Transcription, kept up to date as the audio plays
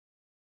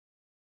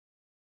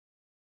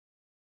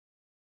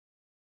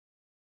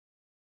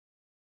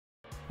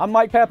I'm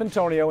Mike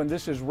Papantonio, and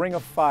this is Ring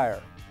of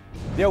Fire.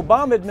 The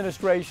Obama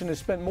administration has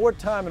spent more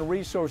time and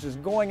resources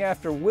going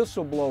after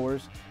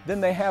whistleblowers than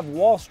they have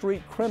Wall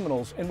Street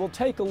criminals, and we'll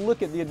take a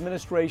look at the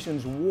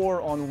administration's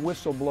war on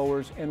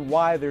whistleblowers and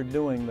why they're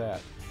doing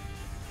that.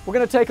 We're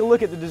going to take a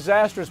look at the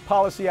disastrous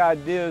policy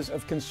ideas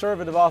of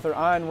conservative author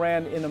Ayn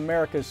Rand in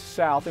America's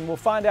South, and we'll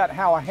find out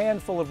how a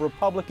handful of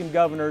Republican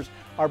governors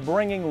are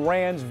bringing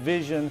Rand's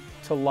vision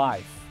to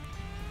life.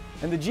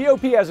 And the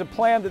GOP has a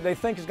plan that they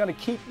think is going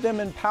to keep them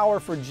in power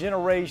for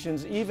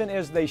generations, even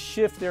as they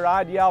shift their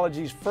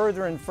ideologies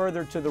further and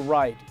further to the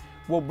right.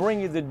 We'll bring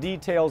you the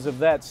details of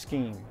that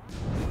scheme.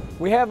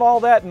 We have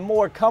all that and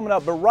more coming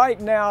up, but right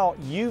now,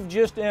 you've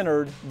just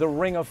entered the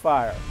Ring of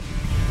Fire.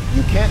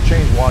 You can't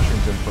change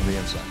Washington from the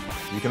inside.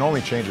 You can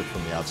only change it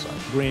from the outside.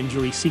 Grand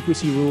jury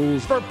secrecy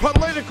rules. For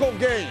political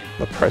gain.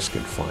 The press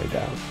can find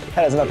out.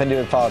 That has nothing to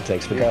do with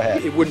politics, but go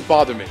ahead. It wouldn't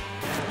bother me.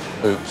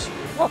 Oops.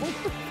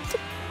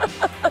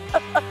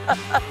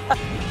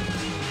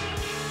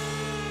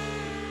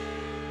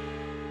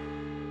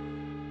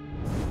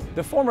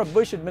 The former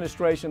Bush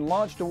administration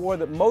launched a war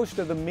that most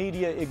of the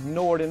media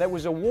ignored, and that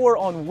was a war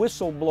on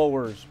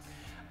whistleblowers.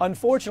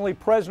 Unfortunately,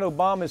 President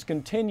Obama has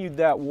continued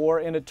that war,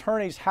 and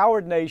attorneys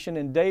Howard Nation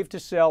and Dave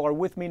TeSelle are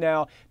with me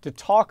now to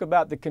talk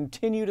about the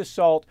continued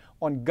assault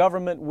on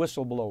government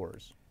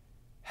whistleblowers.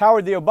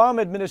 Howard, the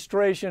Obama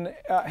administration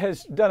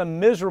has done a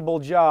miserable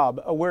job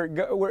where,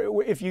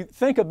 if you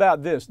think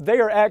about this, they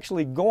are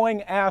actually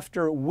going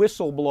after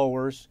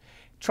whistleblowers,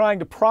 trying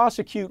to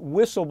prosecute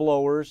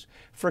whistleblowers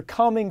for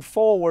coming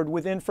forward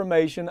with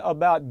information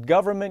about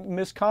government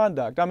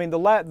misconduct. I mean,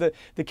 the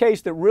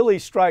case that really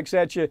strikes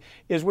at you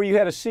is where you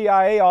had a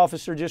CIA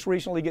officer just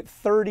recently get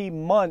 30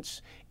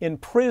 months in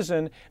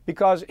prison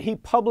because he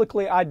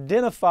publicly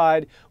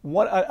identified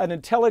an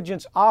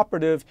intelligence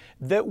operative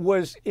that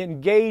was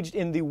engaged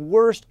in the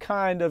worst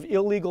kind of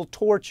illegal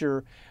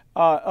torture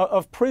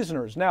of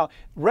prisoners. Now,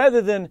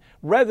 rather than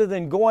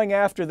going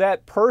after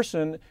that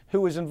person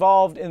who was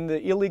involved in the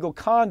illegal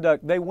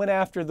conduct, they went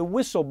after the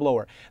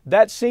whistleblower.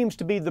 That seems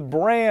to be the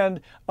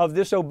brand of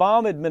this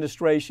Obama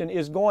administration,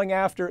 is going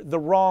after the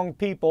wrong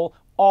people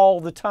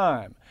all the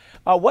time.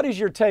 What is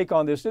your take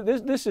on this?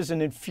 This is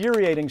an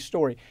infuriating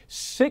story.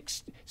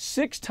 Six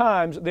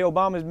times the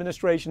Obama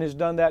administration has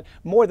done that,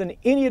 more than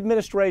any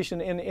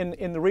administration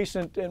in the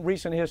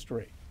recent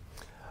history.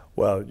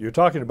 Well, you're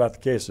talking about the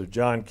case of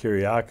John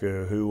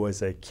Kiriakou, who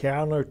was a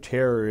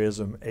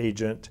counterterrorism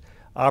agent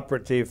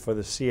operative for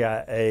the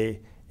CIA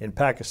in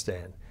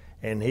Pakistan,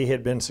 and he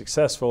had been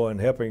successful in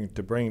helping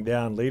to bring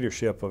down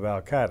leadership of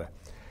al-Qaeda.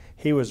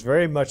 He was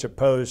very much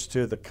opposed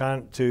to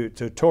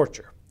to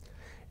torture,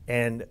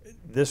 and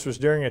this was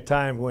during a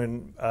time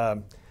when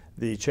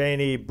the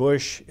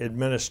Cheney-Bush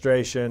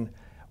administration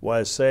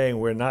was saying,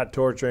 we're not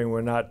torturing,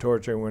 we're not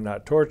torturing, we're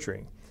not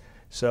torturing.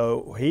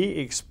 So he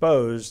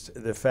exposed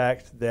the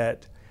fact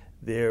that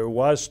there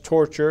was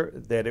torture,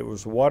 that it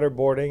was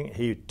waterboarding.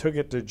 He took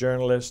it to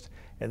journalists,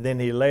 and then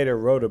he later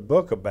wrote a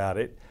book about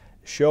it,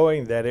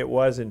 showing that it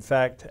was in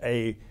fact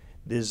a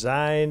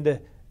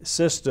designed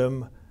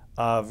system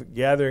of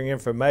gathering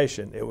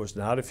information. It was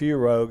not a few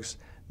rogues.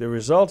 The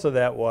result of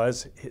that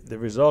was, the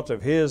result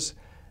of his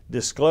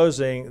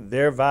disclosing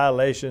their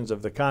violations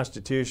of the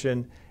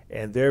Constitution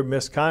and their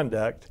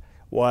misconduct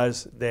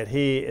was that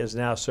he is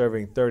now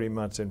serving 30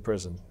 months in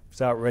prison. It's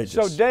outrageous.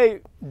 So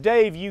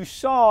Dave, you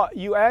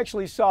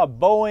actually saw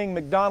Boeing,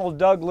 McDonnell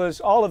Douglas,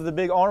 all of the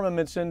big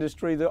armaments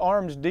industry, the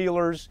arms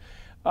dealers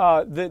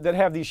that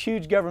have these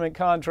huge government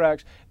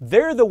contracts.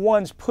 They're the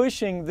ones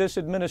pushing this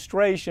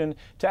administration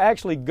to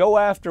actually go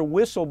after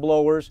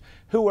whistleblowers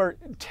who are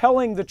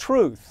telling the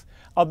truth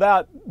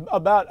about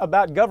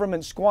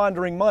government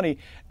squandering money.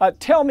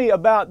 Tell me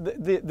about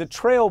the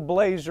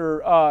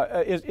Trailblazer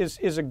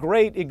is a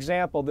great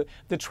example.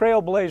 The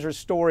Trailblazer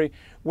story,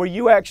 where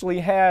you actually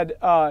had,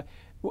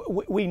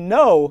 we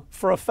know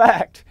for a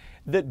fact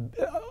that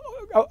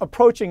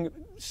approaching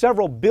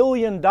several $1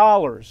 billion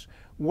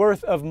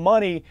worth of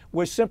money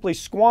was simply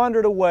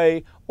squandered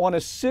away on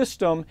a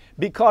system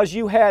because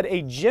you had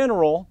a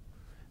general,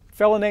 a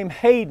fellow named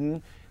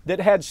Hayden, that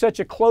had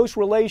such a close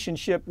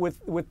relationship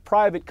with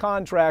private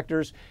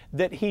contractors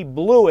that he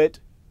blew it.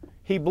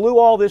 He blew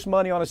all this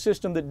money on a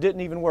system that didn't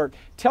even work.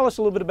 Tell us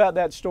a little bit about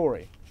that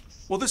story.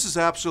 Well, this is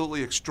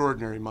absolutely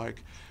extraordinary,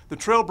 Mike. The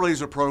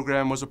Trailblazer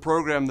program was a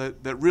program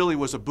that really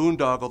was a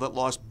boondoggle that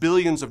lost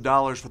billions of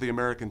dollars for the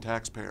American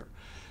taxpayer.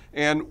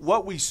 And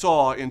what we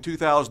saw in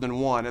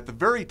 2001, at the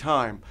very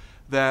time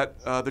that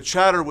the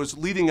chatter was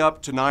leading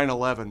up to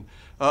 9/11,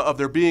 of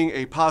there being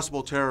a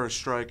possible terrorist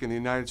strike in the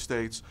United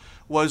States,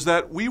 was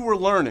that we were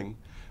learning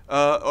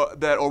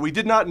or we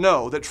did not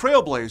know that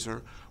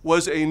Trailblazer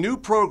was a new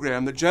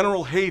program that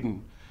General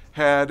Hayden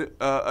had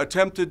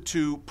attempted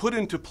to put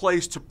into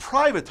place to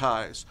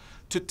privatize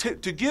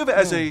to give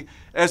as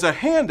a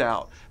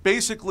handout,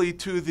 basically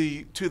to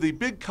the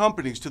big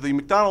companies, to the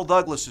McDonnell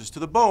Douglases, to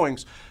the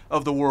Boeings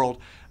of the world,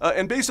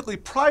 and basically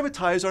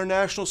privatize our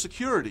national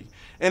security.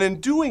 And in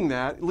doing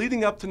that,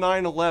 leading up to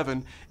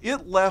 9/11,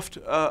 it left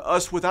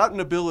us without an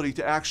ability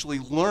to actually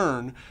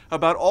learn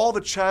about all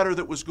the chatter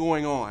that was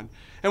going on.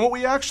 And what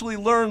we actually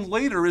learned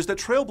later is that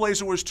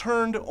Trailblazer was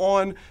turned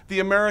on the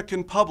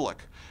American public.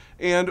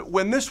 And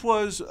when this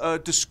was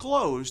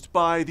disclosed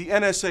by the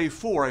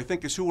NSA-4, I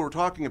think is who we're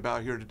talking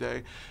about here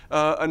today,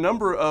 a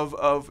number of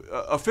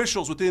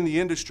officials within the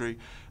industry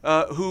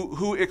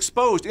who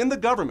exposed, in the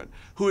government,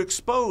 who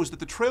exposed that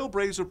the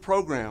Trailblazer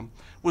program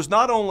was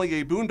not only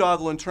a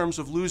boondoggle in terms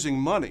of losing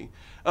money,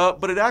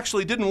 but it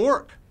actually didn't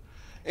work.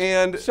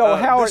 And so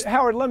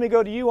Howard, let me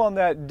go to you on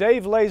that.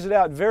 Dave lays it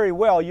out very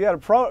well. You had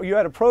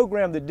a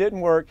program that didn't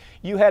work.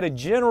 You had a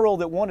general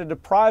that wanted to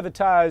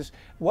privatize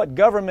what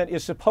government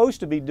is supposed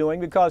to be doing,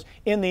 because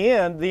in the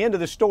end of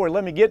the story,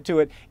 let me get to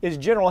it, is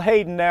General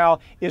Hayden now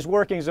is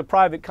working as a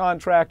private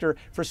contractor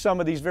for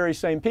some of these very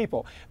same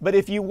people. But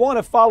if you want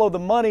to follow the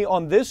money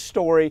on this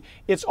story,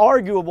 it's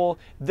arguable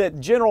that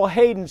General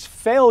Hayden's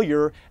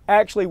failure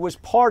actually was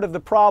part of the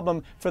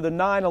problem for the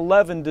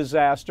 9/11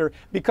 disaster,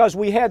 because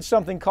we had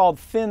something called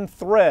Thin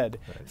Thread.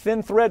 Right.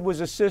 Thin Thread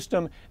was a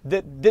system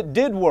that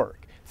did work.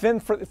 Thin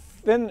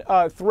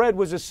Thread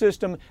was a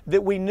system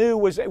that we knew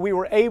we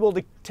were able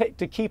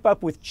to keep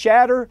up with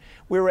chatter.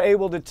 We were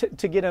able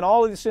to get in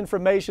all of this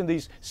information,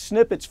 these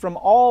snippets from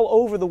all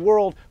over the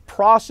world,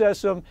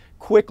 process them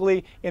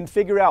quickly, and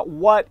figure out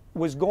what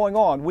was going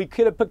on. We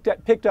could have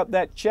picked up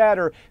that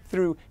chatter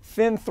through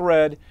Thin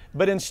Thread,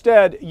 but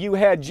instead you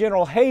had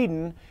General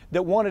Hayden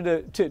that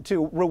wanted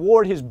to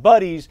reward his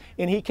buddies,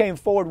 and he came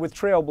forward with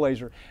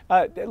Trailblazer.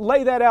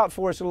 Lay that out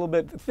for us a little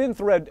bit. Thin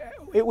Thread,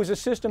 it was a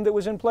system that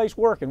was in place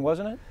working,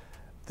 wasn't it?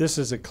 This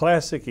is a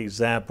classic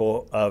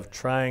example of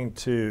trying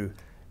to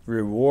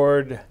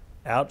reward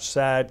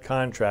outside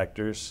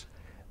contractors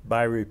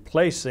by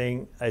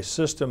replacing a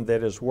system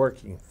that is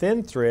working.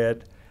 Thin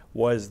Thread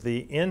was the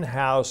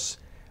in-house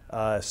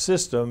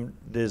system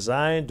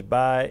designed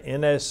by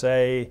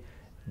NSA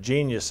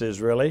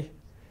geniuses, really,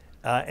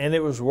 and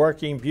it was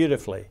working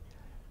beautifully.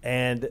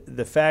 And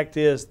the fact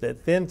is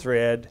that Thin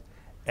Thread,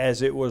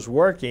 as it was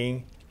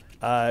working,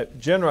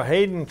 General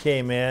Hayden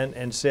came in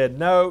and said,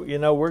 no,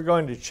 we're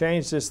going to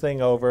change this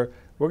thing over.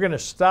 We're going to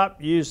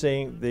stop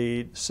using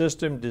the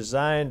system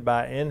designed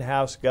by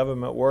in-house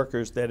government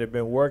workers that have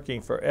been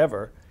working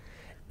forever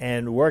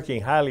and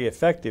working highly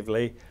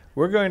effectively.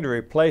 We're going to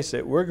replace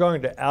it. We're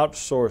going to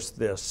outsource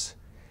this,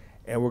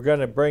 and we're going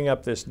to bring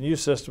up this new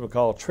system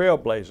called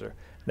Trailblazer.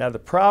 Now, the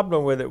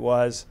problem with it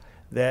was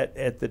that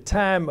at the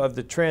time of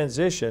the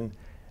transition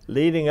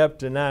leading up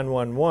to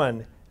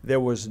 9/11, there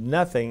was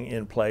nothing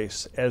in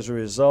place as a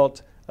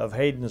result of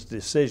Hayden's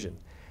decision.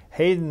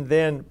 Hayden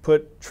then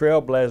put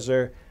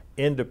Trailblazer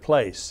into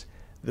place.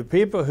 The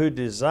people who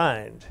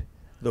designed,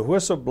 the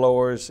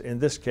whistleblowers in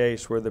this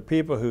case, were the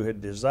people who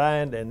had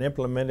designed and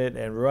implemented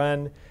and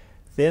run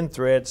Thin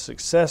Thread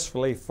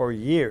successfully for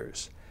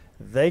years.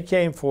 They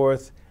came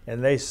forth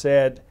and they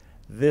said,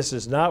 this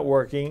is not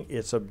working,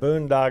 it's a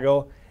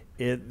boondoggle,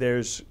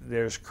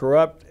 there's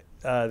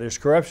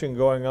corruption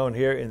going on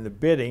here in the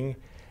bidding.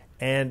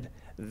 And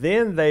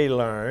then they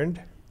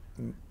learned,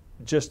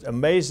 just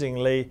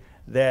amazingly,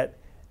 that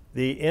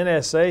the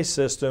NSA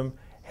system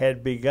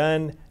had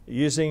begun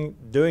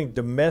doing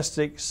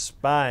domestic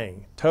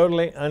spying,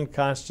 totally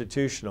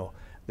unconstitutional,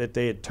 that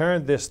they had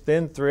turned this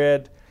Thin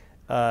Thread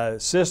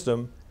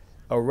system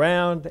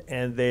around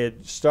and they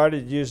had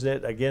started using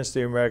it against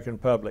the American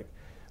public.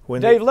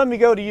 Dave, let me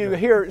go to you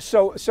here.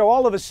 So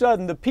all of a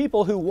sudden, the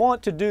people who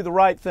want to do the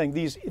right thing,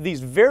 these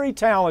very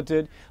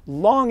talented,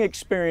 long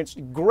experienced,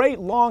 great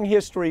long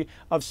history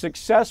of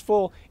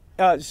successful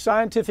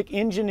scientific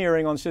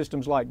engineering on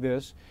systems like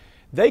this,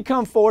 they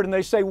come forward and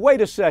they say,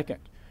 wait a second.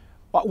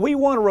 We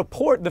want to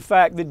report the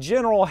fact that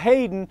General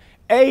Hayden,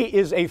 A,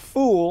 is a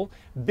fool,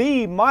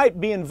 B, might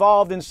be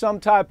involved in some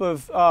type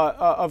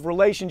of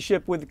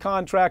relationship with the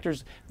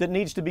contractors that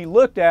needs to be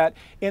looked at.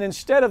 And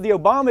instead of the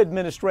Obama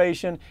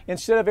administration,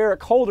 instead of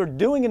Eric Holder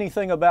doing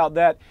anything about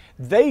that,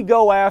 they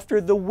go after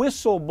the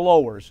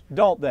whistleblowers,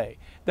 don't they?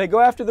 They go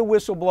after the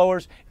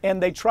whistleblowers,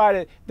 and they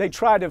try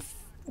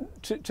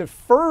to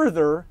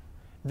further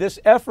this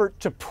effort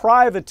to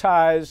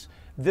privatize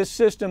this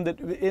system that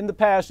in the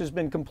past has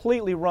been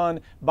completely run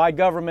by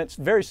governments,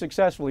 very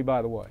successfully,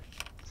 by the way.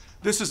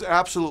 This is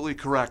absolutely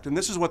correct, and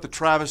this is what the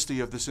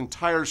travesty of this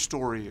entire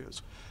story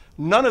is.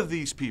 None of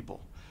these people,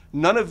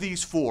 none of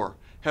these four,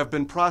 have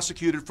been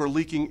prosecuted for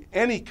leaking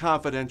any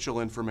confidential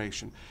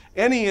information,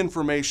 any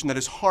information that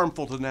is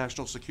harmful to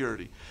national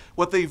security.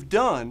 What they've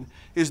done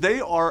is they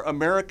are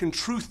American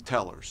truth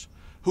tellers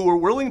who are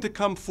willing to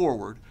come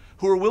forward,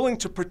 who are willing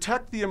to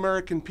protect the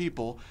American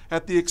people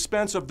at the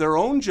expense of their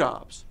own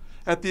jobs,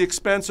 at the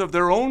expense of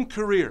their own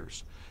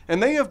careers.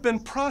 And they have been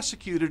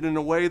prosecuted in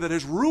a way that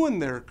has ruined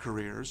their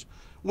careers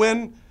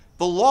when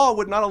The law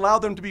would not allow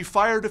them to be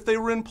fired if they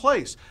were in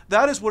place.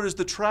 That is what is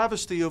the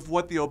travesty of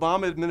what the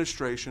Obama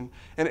administration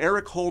and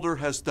Eric Holder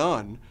has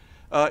done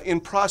in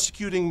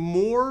prosecuting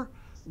more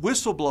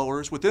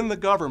whistleblowers within the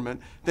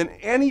government than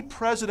any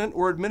president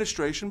or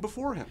administration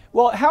before him.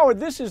 Well,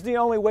 Howard, this is the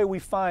only way we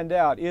find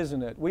out,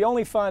 isn't it? We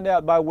only find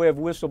out by way of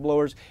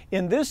whistleblowers.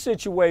 In this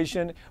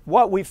situation,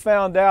 what we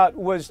found out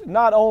was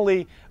not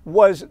only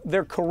was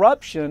there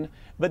corruption,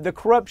 but the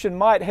corruption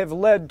might have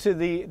led to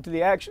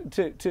the action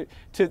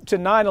to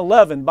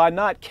 9/11 by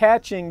not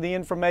catching the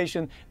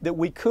information that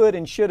we could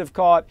and should have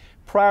caught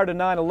prior to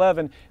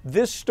 9/11.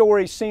 This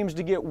story seems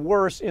to get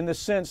worse in the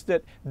sense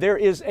that there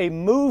is a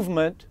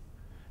movement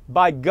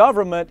by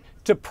government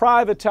to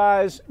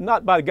privatize,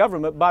 not by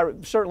government,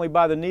 certainly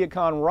by the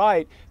neocon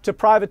right, to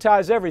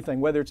privatize everything,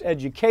 whether it's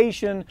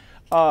education,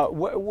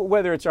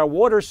 whether it's our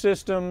water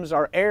systems,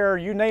 our air,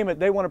 you name it,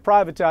 they want to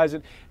privatize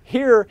it.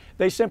 Here,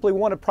 they simply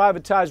want to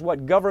privatize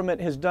what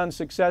government has done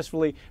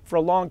successfully for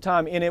a long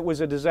time, and it was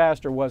a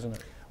disaster, wasn't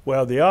it?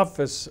 Well, the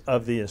Office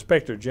of the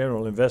Inspector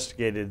General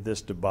investigated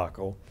this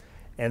debacle,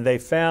 and they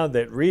found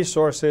that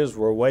resources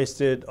were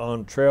wasted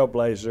on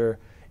Trailblazer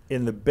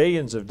in the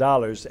billions of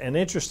dollars, and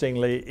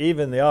interestingly,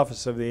 even the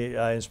Office of the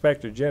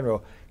Inspector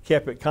General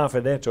kept it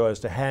confidential as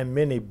to how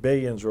many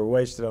billions were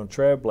wasted on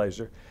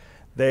Trailblazer.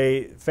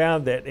 They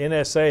found that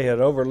NSA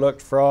had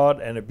overlooked fraud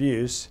and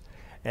abuse,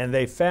 and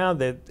they found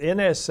that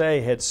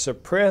NSA had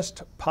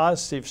suppressed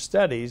positive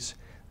studies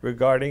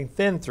regarding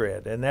thin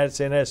thread, and that's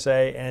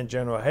NSA and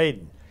General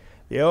Hayden.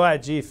 The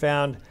OIG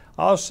found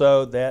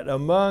also that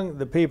among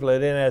the people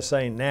at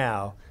NSA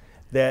now,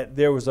 that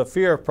there was a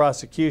fear of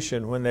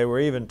prosecution when they were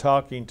even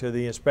talking to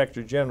the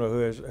Inspector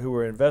General who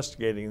were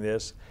investigating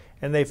this,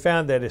 and they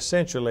found that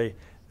essentially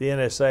the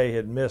NSA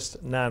had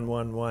missed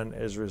 911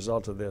 as a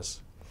result of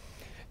this.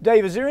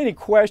 Dave, is there any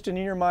question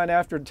in your mind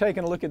after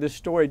taking a look at this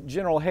story,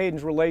 General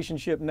Hayden's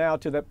relationship now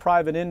to that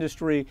private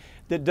industry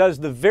that does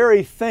the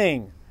very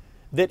thing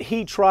that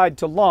he tried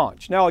to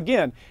launch? Now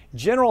again,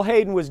 General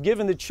Hayden was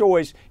given the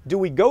choice, do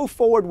we go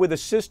forward with a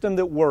system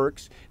that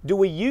works? Do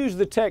we use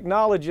the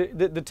technology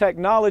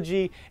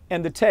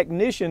and the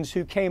technicians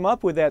who came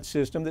up with that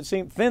system that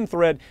seemed thin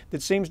thread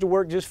that seems to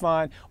work just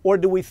fine? Or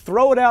do we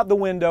throw it out the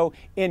window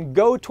and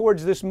go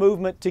towards this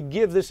movement to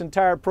give this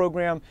entire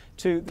program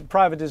to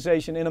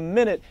privatization? In a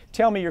minute,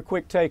 tell me your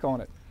quick take on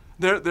it.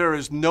 There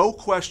is no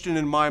question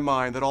in my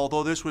mind that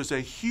although this was a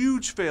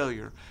huge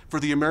failure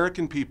for the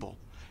American people,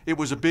 it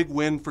was a big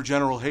win for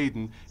General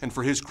Hayden and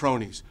for his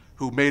cronies,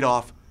 who made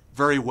off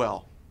very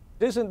well.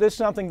 Isn't this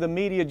something the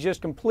media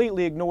just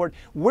completely ignored?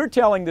 We're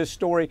telling this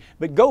story,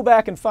 but go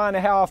back and find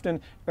out how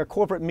often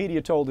corporate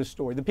media told this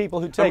story, the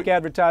people who take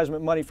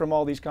advertisement money from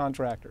all these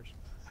contractors.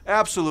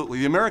 Absolutely.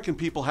 The American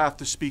people have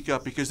to speak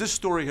up because this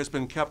story has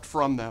been kept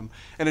from them.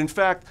 And in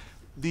fact,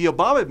 the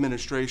Obama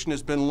administration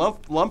has been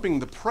lumping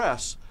the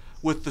press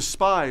with the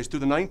spies through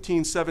the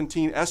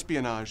 1917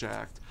 Espionage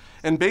Act,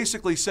 and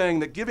basically saying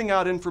that giving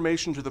out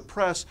information to the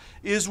press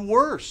is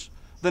worse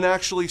than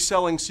actually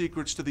selling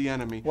secrets to the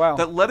enemy. Wow.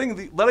 That letting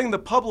the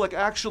public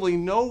actually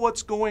know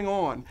what's going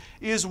on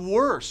is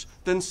worse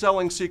than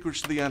selling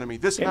secrets to the enemy.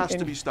 This has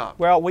to be stopped.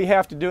 Well, we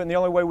have to do it, and the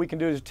only way we can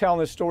do it is telling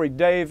this story.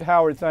 Dave,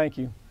 Howard, thank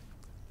you.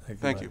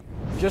 Thank you.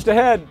 Just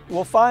ahead,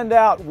 we'll find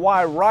out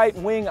why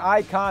right-wing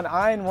icon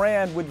Ayn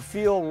Rand would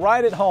feel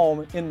right at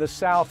home in the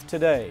South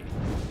today.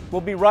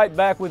 We'll be right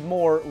back with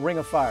more Ring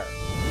of Fire.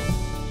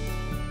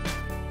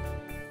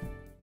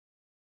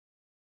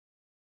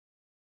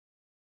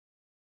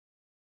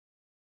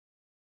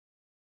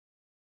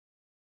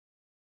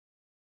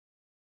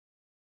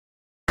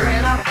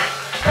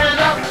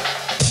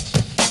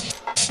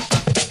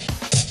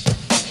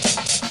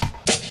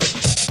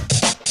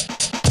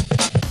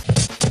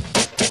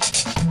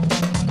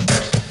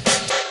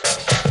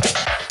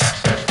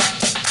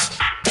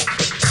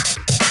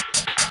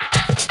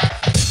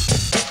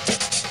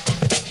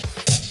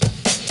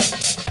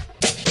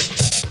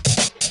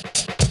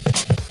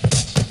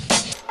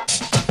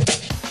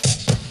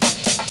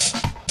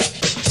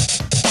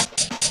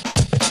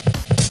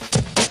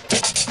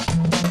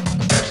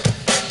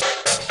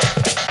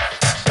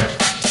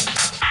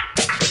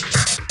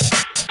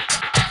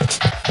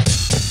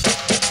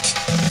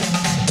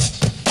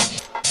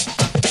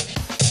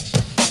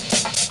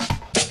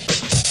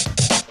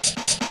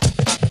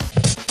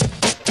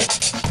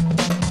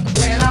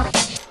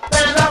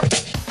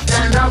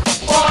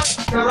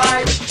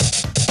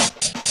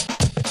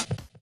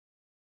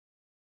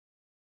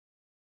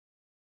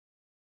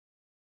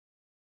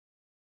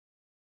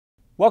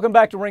 Welcome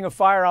back to Ring of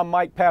Fire. I'm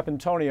Mike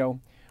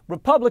Papantonio.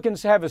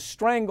 Republicans have a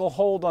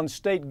stranglehold on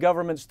state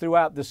governments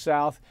throughout the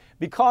South.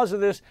 Because of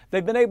this,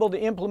 they've been able to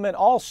implement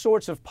all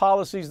sorts of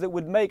policies that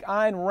would make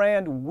Ayn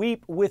Rand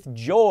weep with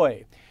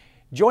joy.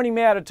 Joining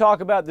me now to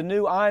talk about the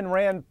new Ayn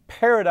Rand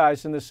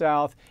paradise in the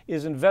South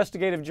is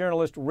investigative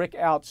journalist Rick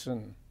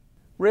Outzen.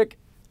 Rick,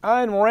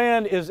 Ayn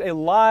Rand is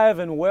alive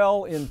and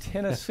well in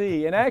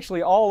Tennessee and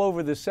actually all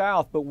over the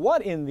South, but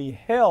what in the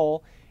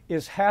hell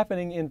is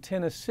happening in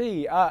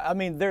Tennessee? I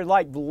mean, they're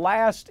like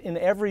last in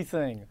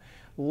everything.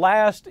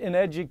 last in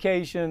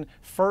education,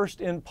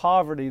 first in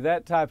poverty,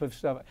 that type of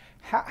stuff.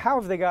 How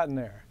have they gotten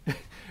there?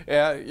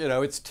 Yeah, you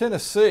know, it's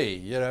Tennessee.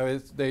 You know,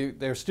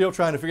 they're still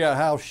trying to figure out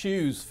how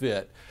shoes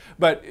fit.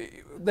 But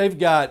they've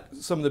got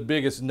some of the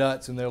biggest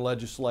nuts in their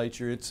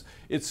legislature.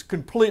 It's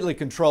completely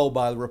controlled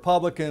by the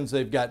Republicans.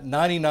 They've got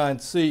 99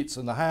 seats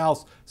in the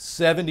House.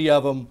 70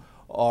 of them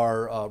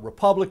are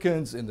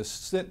Republicans. In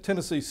the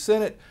Tennessee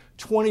Senate,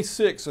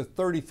 26 of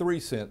 33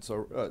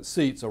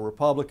 seats are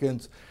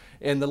Republicans.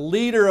 And the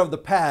leader of the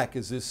pack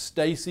is this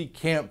Stacey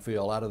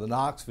Campfield out of the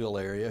Knoxville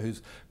area,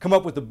 who's come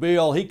up with a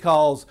bill he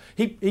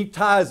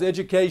ties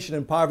education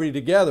and poverty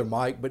together,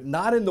 Mike, but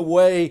not in the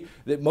way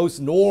that most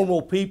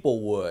normal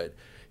people would.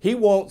 He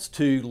wants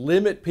to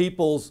limit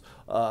people's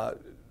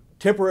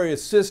temporary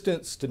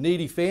assistance to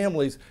needy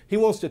families. He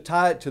wants to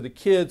tie it to the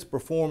kids'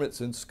 performance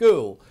in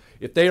school.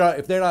 If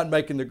they're not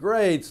making the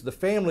grades, the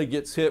family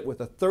gets hit with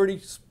a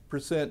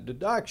 30%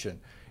 deduction.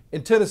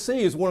 And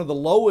Tennessee is one of the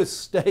lowest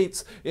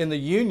states in the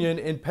union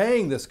in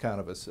paying this kind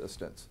of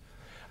assistance.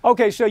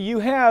 Okay, so you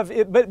have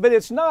it, but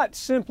it's not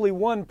simply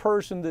one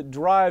person that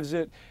drives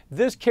it.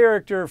 This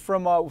character,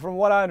 from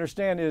what I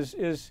understand,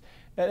 is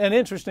an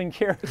interesting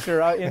character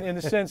in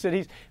the sense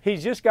that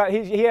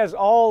he has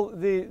all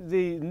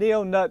the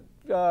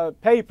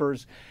neo-nut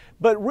papers.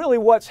 But really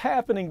what's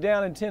happening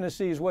down in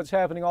Tennessee is what's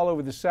happening all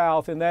over the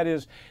South, and that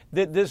is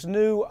that this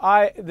new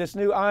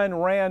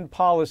Ayn Rand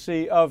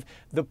policy of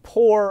the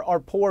poor are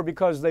poor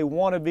because they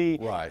want to be,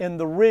 right, and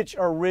the rich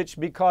are rich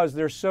because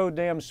they're so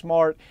damn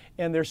smart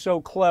and they're so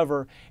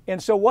clever.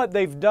 And so what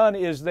they've done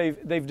is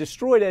they've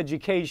destroyed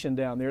education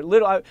down there.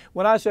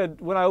 When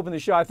I opened the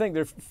show, I think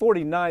they're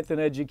 49th in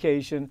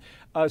education,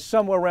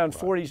 somewhere around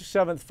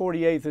 47th,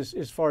 48th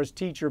as far as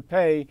teacher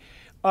pay.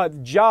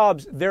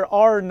 Jobs, there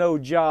are no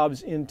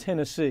jobs in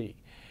Tennessee.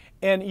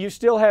 And you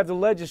still have the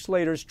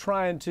legislators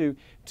trying to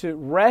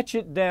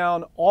ratchet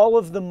down all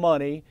of the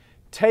money,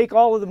 take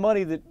all of the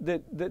money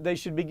that they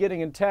should be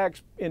getting in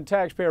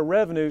taxpayer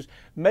revenues,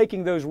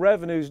 making those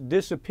revenues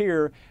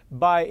disappear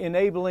by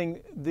enabling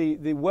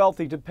the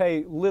wealthy to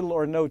pay little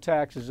or no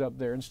taxes up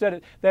there.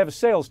 Instead, they have a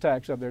sales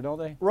tax up there, don't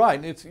they? Right,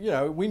 and it's, you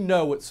know, we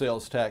know what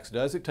sales tax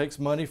does. It takes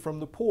money from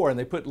the poor, and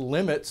they put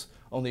limits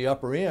on the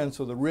upper end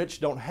so the rich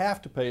don't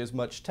have to pay as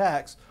much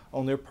tax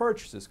on their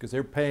purchases because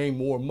they're paying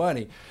more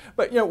money.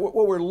 But you know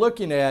what we're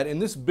looking at in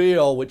this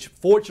bill, which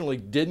fortunately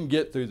didn't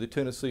get through the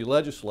Tennessee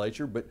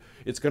legislature, but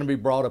it's going to be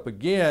brought up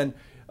again.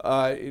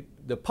 The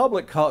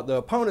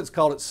opponents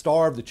call it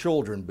 "Starve the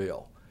Children"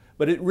 bill,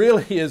 but it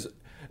really is,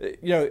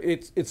 you know,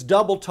 it's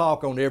double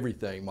talk on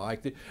everything,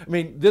 Mike. I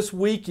mean, this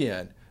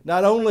weekend,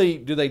 not only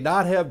do they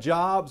not have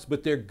jobs,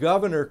 but their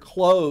governor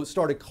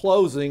started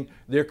closing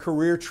their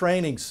career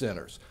training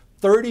centers.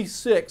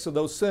 36 of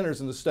those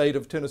centers in the state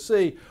of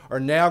Tennessee are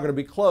now going to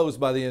be closed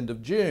by the end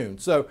of June.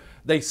 So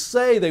they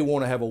say they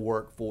want to have a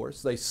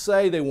workforce, they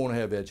say they want to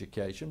have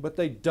education, but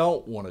they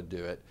don't want to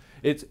do it.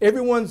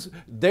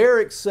 They're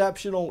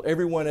exceptional,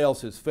 everyone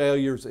else is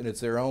failures, and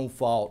it's their own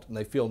fault, and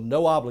they feel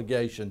no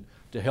obligation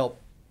to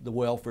help the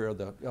welfare of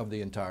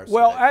the entire state.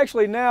 Well,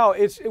 actually now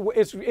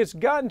it's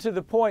gotten to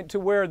the point to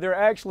where they're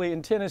actually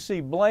in Tennessee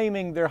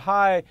blaming their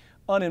high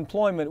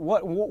unemployment,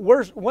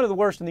 one of the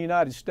worst in the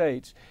United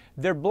States.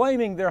 They're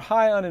blaming their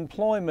high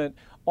unemployment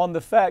on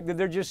the fact that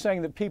they're just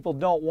saying that people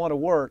don't want to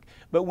work.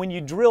 But when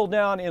you drill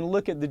down and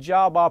look at the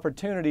job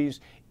opportunities,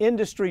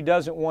 industry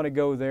doesn't want to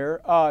go there.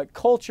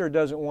 Culture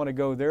doesn't want to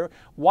go there.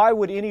 Why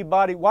would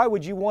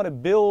you want to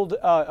build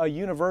a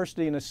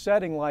university in a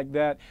setting like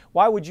that?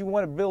 Why would you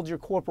want to build your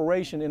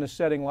corporation in a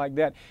setting like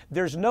that?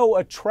 There's no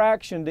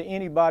attraction to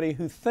anybody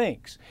who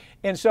thinks.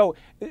 And so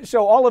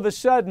all of a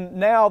sudden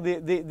now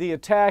the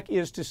attack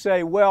is to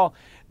say, well,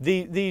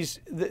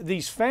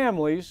 these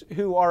families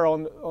who are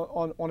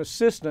on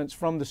assistance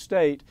from the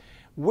state,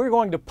 we're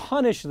going to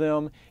punish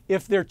them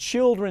if their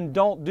children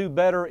don't do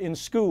better in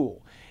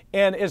school.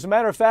 And as a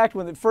matter of fact,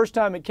 when the first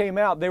time it came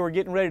out, they were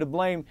getting ready to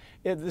blame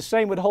it. The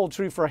same would hold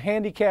true for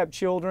handicapped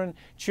children,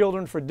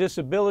 children for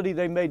disability.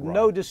 They made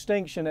no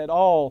distinction at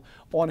all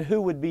on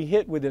who would be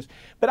hit with this.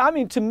 But I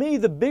mean, to me,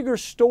 the bigger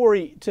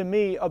story to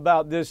me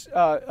about this,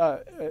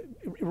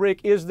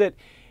 Rick, is that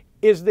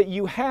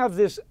you have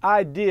this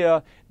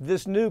idea,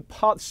 this new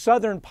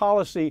Southern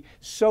policy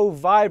so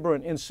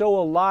vibrant and so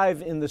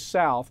alive in the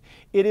South.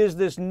 It is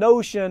this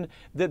notion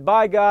that,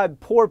 by God,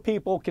 poor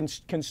people can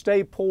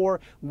stay poor.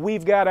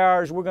 We've got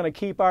ours. We're going to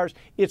keep ours.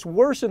 It's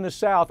worse in the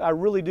South, I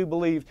really do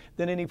believe,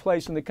 than any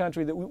place in the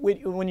country that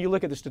when you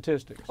look at the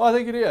statistics. Well, I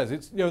think it is.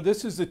 It's, you know,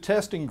 this is the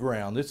testing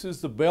ground. This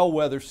is the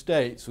bellwether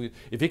state. So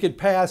if it could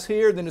pass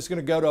here, then it's going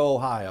to go to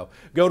Ohio,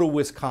 go to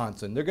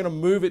Wisconsin. They're going to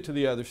move it to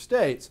the other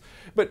states.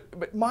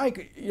 But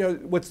Mike, you know,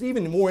 what's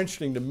even more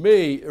interesting to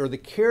me are the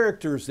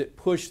characters that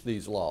push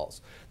these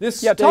laws.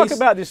 Talk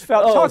about this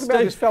fellow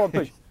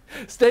push.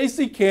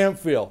 Stacey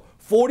Campfield,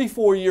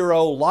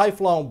 44-year-old,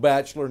 lifelong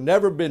bachelor,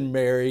 never been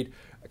married,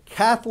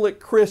 Catholic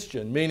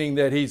Christian, meaning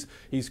that he's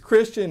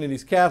Christian and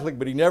he's Catholic,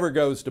 but he never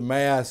goes to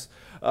Mass.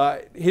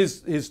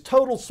 His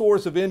total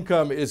source of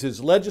income is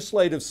his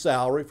legislative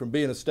salary from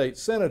being a state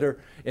senator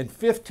and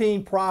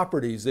 15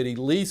 properties that he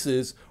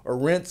leases or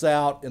rents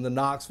out in the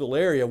Knoxville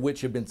area,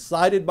 which have been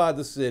cited by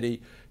the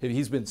city.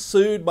 He's been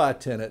sued by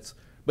tenants,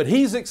 but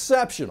he's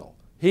exceptional.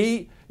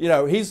 He's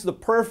the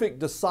perfect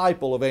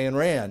disciple of Ayn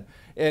Rand.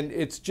 And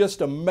it's just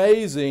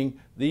amazing,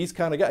 these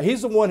kind of guys.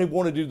 He's the one who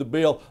wanted to do the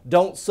bill,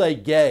 don't say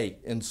gay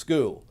in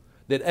school,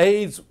 that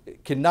AIDS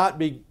cannot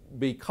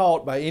be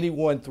caught by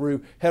anyone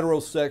through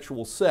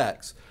heterosexual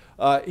sex.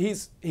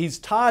 He's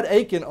Todd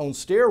Aiken on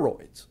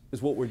steroids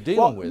is what we're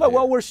dealing with. But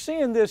what we're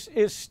seeing this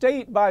is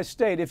state by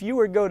state. If you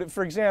were to go to,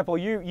 for example,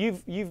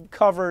 you've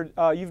covered,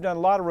 you've done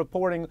a lot of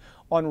reporting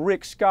on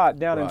Rick Scott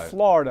down in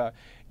Florida.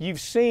 You've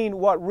seen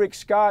what Rick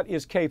Scott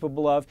is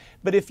capable of.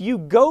 But if you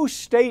go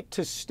state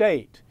to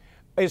state,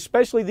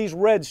 especially these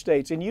red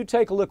states, and you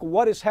take a look at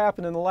what has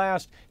happened in the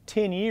last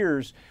 10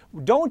 years,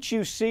 don't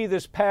you see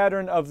this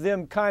pattern of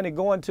them kind of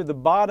going to the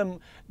bottom,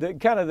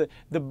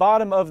 the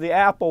bottom of the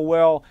apple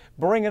well,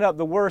 bringing up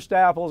the worst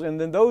apples, and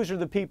then those are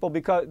the people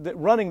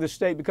running the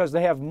state because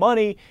they have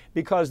money,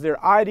 because they're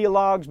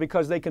ideologues,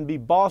 because they can be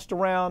bossed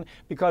around,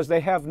 because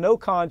they have no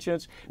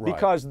conscience,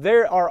 because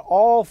they are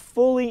all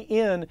fully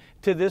in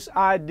to this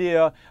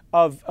idea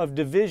of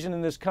division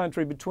in this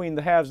country between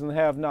the haves and the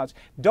have-nots.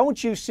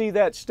 Don't you see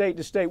that state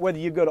to state, whether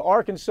you go to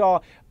Arkansas,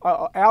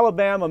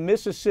 Alabama,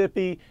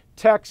 Mississippi,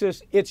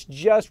 Texas, it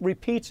just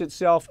repeats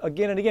itself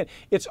again and again.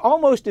 It's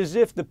almost as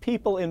if the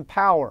people in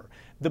power,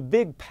 the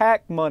big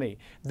PAC money,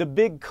 the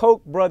big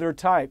Koch brother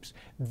types,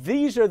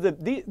 these are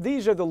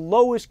the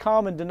lowest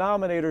common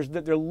denominators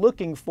that they're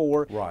looking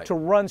for to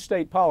run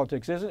state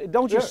politics, isn't it?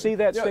 Don't you see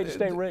that state to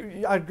state,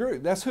 Rick? I agree.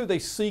 That's who they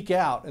seek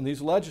out in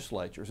these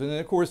legislatures. And then,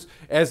 of course,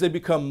 as they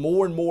become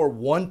more and more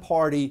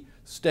one-party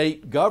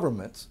state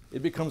governments,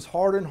 it becomes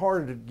harder and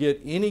harder to get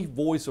any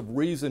voice of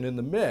reason in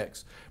the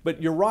mix.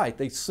 But you're right,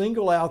 they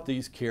single out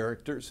these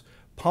characters,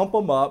 pump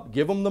them up,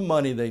 give them the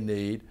money they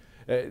need.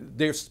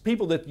 There's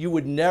people that you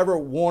would never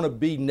want to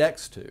be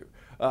next to.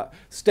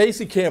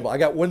 Stacey Campbell, I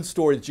got one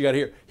story that you got to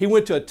hear. He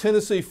went to a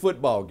Tennessee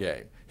football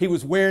game. He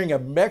was wearing a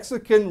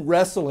Mexican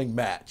wrestling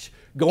match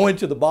going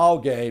to the ball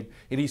game,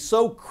 and he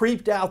so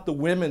creeped out the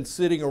women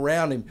sitting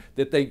around him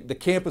that the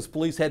campus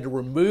police had to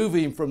remove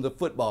him from the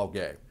football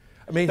game.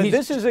 I mean,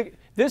 this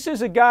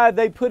is a guy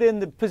they put in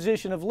the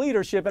position of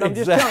leadership, and I'm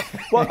just telling you,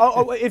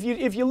 well,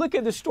 if you look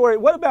at the story,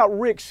 what about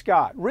Rick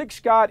Scott? Rick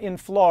Scott in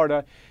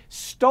Florida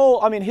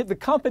stole, the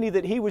company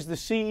that he was the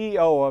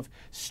CEO of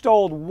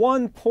stole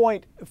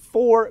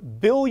 $1.4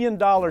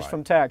 billion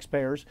from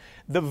taxpayers.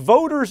 The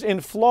voters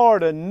in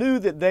Florida knew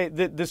that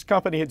this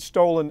company had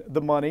stolen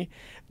the money.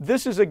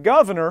 This is a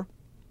governor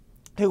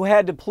who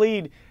had to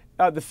plead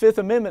the Fifth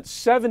Amendment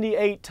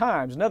 78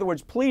 times. In other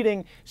words,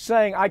 pleading,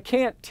 saying, I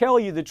can't tell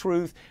you the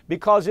truth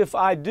because if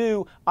I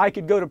do, I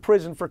could go to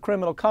prison for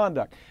criminal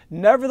conduct.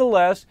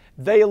 Nevertheless,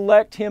 they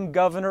elect him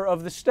governor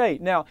of the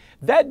state. Now,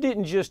 that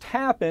didn't just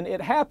happen.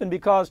 It happened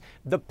because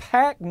the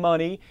PAC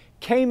money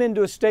came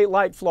into a state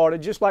like Florida,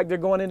 just like they're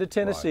going into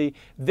Tennessee.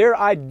 They're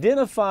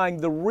identifying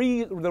the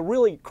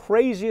really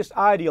craziest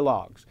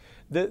ideologues.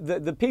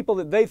 The people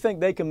that they think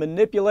they can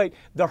manipulate,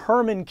 the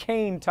Herman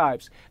Cain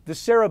types, the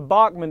Sarah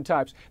Bachman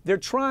types. They're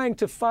trying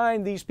to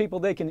find these people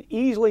they can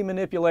easily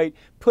manipulate,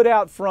 put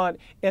out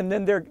front, and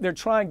then they're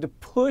trying to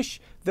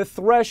push the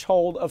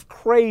threshold of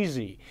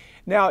crazy.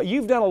 Now,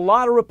 you've done a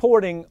lot of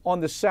reporting on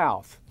the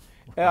South.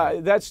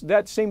 That's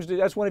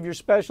one of your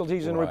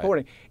specialties in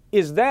reporting.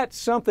 Is that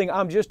something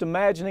I'm just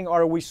imagining,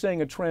 or are we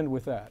seeing a trend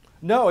with that?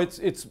 No,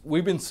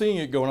 we've been seeing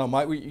it going on,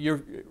 Mike.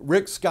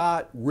 Rick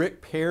Scott,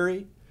 Rick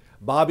Perry,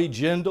 Bobby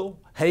Jindal,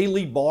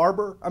 Haley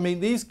Barber. I mean,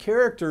 these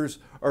characters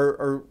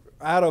are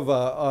out of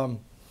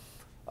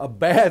a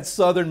bad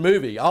Southern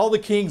movie. All the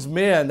King's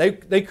Men,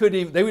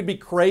 they would be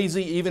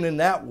crazy even in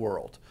that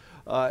world.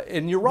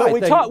 And you're right.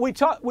 But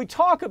we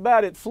talk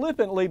about it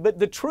flippantly, but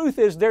the truth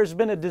is there's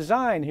been a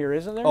design here,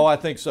 isn't there? Oh, I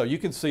think so. You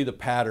can see the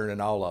pattern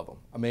in all of them.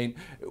 I mean,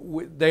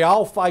 they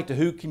all fight to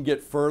who can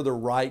get further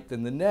right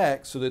than the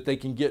next so that they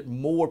can get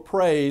more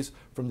praise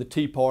from the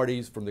Tea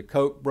Parties, from the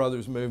Koch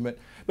brothers movement.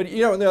 But,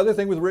 and the other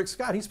thing with Rick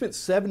Scott, he spent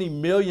 $70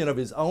 million of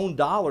his own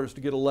dollars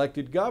to get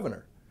elected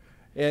governor.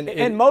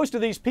 And most of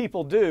these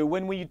people do.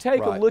 When you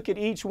take a look at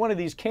each one of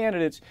these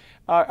candidates,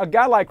 a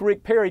guy like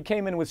Rick Perry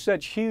came in with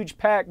such huge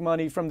PAC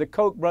money from the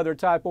Koch brother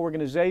type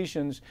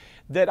organizations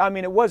that,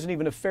 it wasn't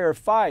even a fair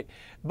fight.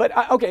 But,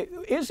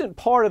 isn't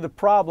part of the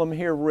problem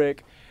here,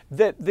 Rick,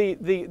 that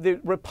the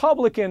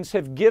Republicans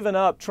have given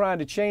up trying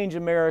to change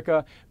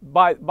America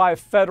by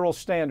federal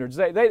standards.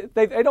 They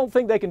don't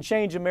think they can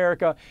change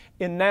America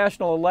in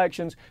national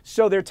elections,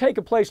 so they take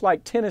a place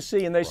like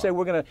Tennessee and they say,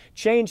 we're going to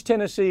change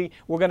Tennessee,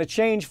 we're going to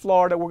change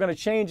Florida, we're going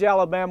to change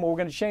Alabama, we're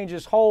going to change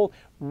this whole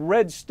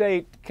red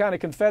state kind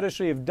of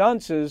confederacy of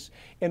dunces,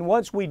 and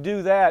once we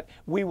do that,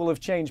 we will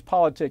have changed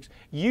politics.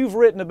 You've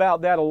written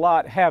about that a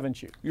lot,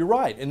 haven't you? You're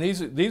right, and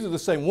these are the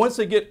same. Once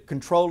they get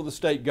control of the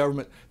state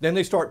government, then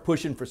they start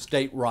pushing for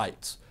state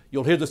rights.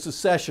 You'll hear the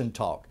secession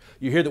talk.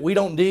 You hear that we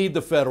don't need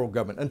the federal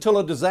government until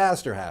a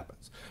disaster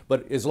happens.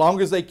 But as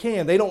long as they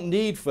can, they don't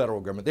need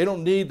federal government. They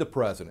don't need the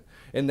president.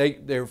 And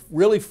they're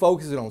really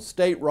focusing on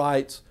state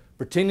rights,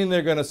 pretending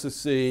they're going to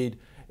secede,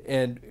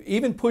 and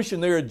even pushing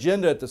their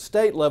agenda at the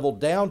state level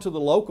down to the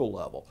local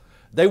level.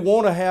 They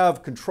want to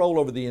have control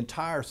over the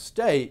entire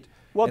state.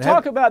 Well,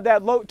 talk about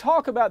that.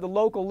 Talk about the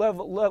local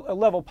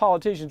level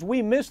politicians.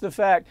 We miss the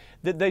fact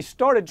that they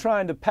started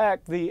trying to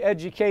pack the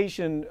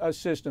education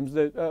systems,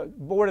 the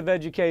Board of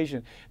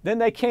Education. Then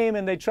they came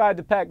and they tried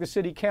to pack the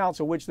City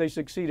Council, which they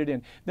succeeded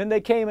in. Then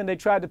they came and they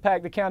tried to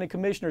pack the county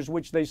commissioners,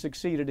 which they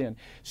succeeded in.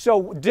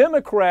 So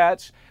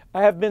Democrats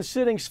have been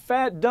sitting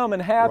fat, dumb,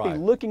 and happy,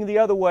 looking the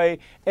other way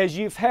as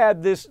you've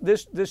had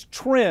this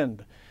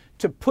trend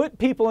to put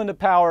people into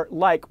power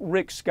like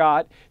Rick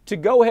Scott, to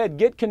go ahead,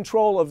 get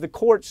control of the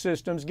court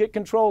systems, get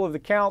control of the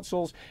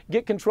councils,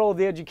 get control of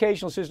the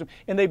educational system,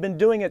 and they've been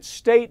doing it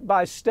state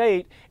by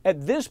state.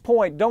 At this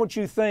point, don't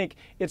you think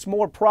it's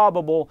more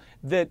probable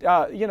that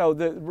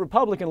the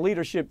Republican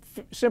leadership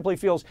simply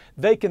feels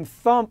they can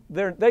thumb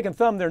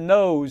their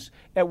nose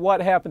at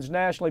what happens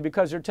nationally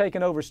because they're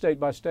taking over state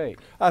by state?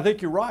 I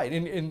think you're right,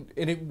 and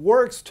it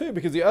works too,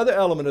 because the other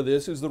element of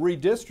this is the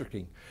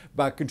redistricting.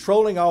 By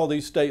controlling all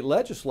these state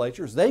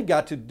legislatures,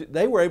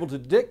 they were able to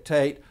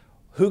dictate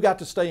who got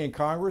to stay in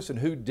Congress and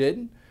who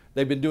didn't.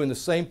 They've been doing the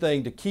same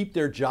thing to keep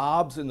their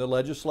jobs in the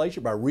legislature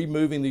by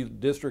removing the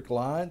district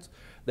lines.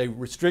 They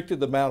restricted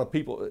the amount of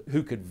people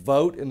who could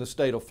vote in the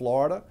state of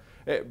Florida.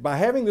 By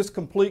having this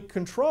complete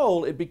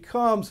control, it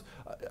becomes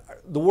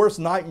the worst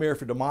nightmare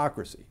for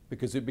democracy,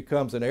 because it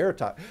becomes an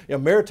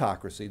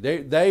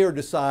meritocracy. They are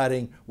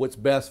deciding what's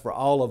best for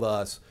all of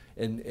us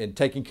and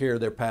taking care of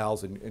their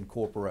pals and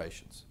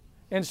corporations.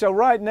 And so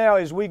right now,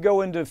 as we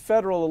go into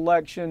federal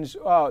elections,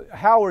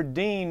 Howard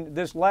Dean,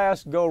 this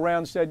last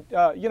go-around, said,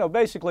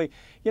 basically,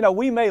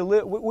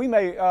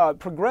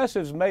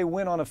 progressives may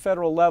win on a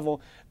federal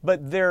level,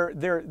 but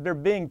they're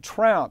being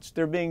trounced.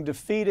 They're being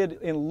defeated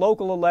in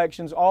local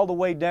elections all the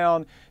way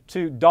down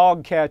to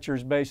dog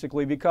catchers,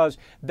 basically, because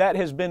that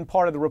has been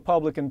part of the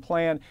Republican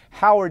plan.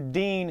 Howard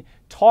Dean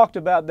talked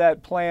about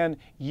that plan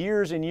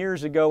years and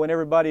years ago, and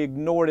everybody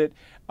ignored it.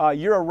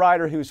 You're a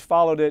writer who's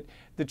followed it.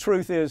 The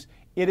truth is,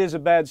 it is a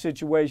bad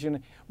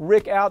situation.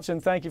 Rick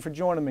Outzen, thank you for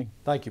joining me.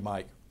 Thank you,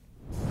 Mike.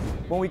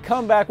 When we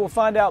come back, we'll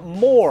find out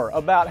more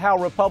about how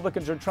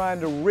Republicans are trying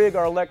to rig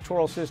our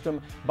electoral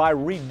system by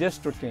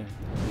redistricting.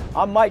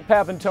 I'm Mike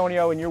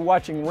Papantonio, and you're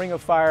watching Ring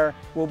of Fire.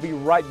 We'll be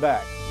right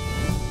back.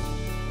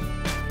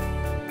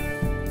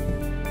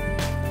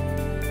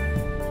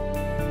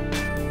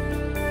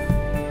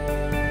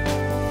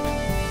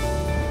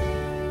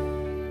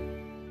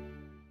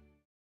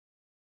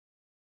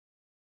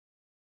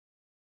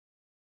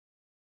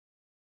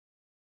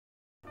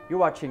 You're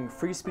watching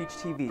Free Speech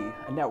TV,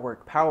 a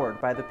network powered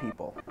by the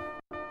people.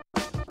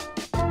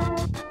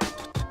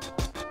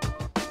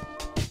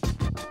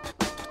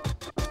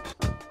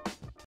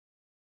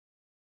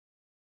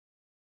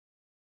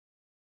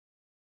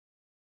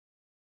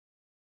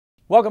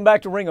 Welcome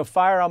back to Ring of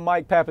Fire. I'm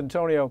Mike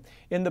Papantonio.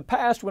 In the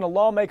past, when a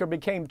lawmaker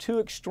became too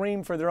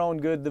extreme for their own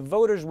good, the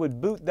voters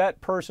would boot that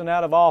person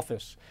out of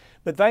office.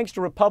 But thanks to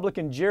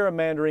Republican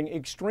gerrymandering,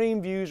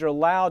 extreme views are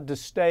allowed to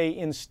stay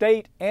in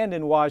state and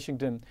in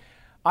Washington.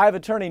 I have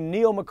attorney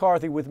Neil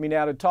McCarthy with me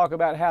now to talk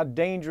about how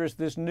dangerous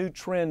this new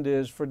trend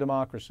is for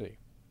democracy.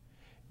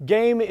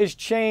 Game is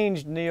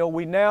changed, Neil.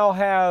 We now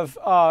have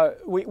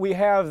we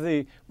have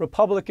the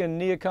Republican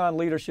neocon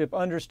leadership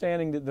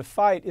understanding that the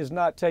fight is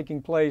not taking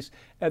place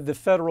at the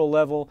federal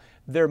level.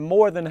 They're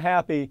more than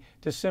happy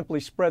to simply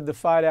spread the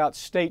fight out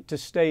state to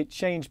state,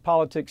 change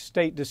politics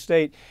state to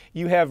state.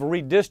 You have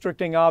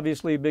redistricting,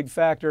 obviously a big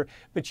factor,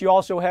 but you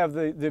also have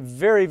the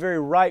very,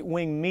 very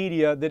right-wing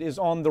media that is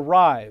on the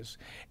rise.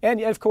 And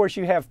of course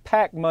you have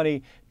PAC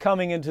money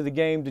coming into the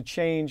game to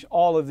change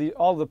all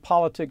the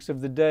politics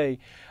of the day.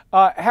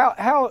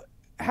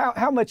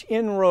 How much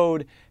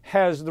inroad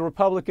has the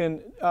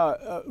Republican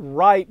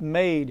right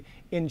made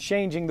in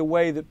changing the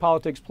way that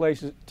politics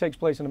takes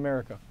place in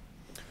America?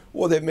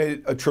 Well, they've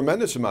made a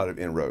tremendous amount of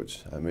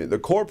inroads. I mean, the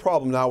core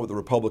problem now with the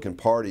Republican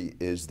Party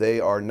is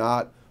they are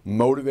not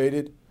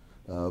motivated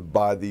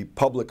by the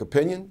public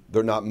opinion.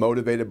 They're not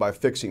motivated by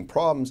fixing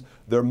problems.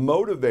 They're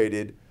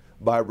motivated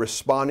by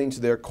responding to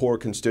their core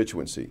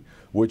constituency,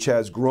 which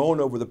has grown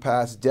over the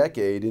past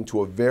decade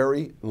into a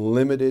very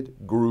limited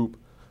group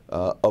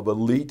of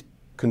elite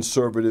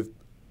conservative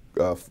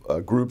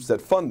groups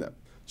that fund them.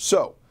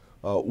 So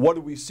what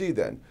do we see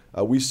then?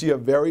 We see a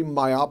very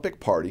myopic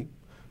party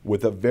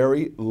with a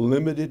very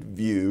limited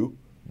view,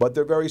 but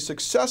they're very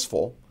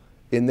successful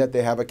in that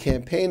they have a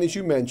campaign, as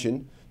you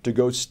mentioned, to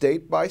go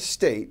state by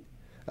state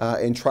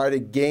and try to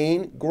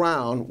gain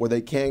ground where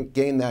they can't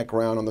gain that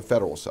ground on the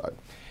federal side.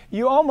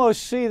 You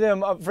almost see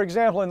them, for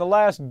example, in the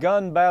last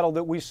gun battle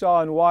that we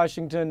saw in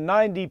Washington,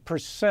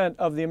 90%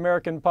 of the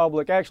American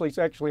public, actually it's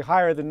actually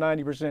higher than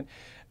 90%,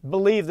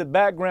 believe that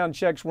background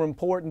checks were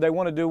important. They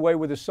want to do away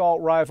with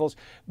assault rifles.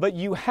 But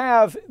you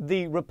have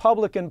the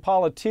Republican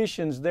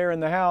politicians there in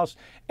the House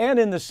and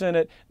in the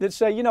Senate that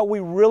say, you know, we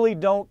really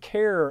don't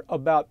care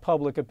about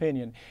public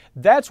opinion.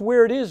 That's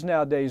where it is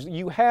nowadays.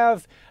 You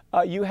have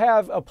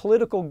a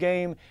political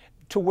game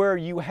to where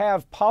you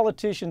have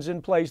politicians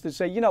in place that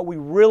say, you know, we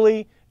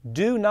really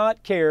do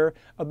not care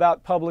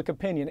about public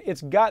opinion.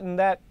 It's gotten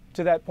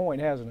to that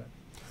point, hasn't it?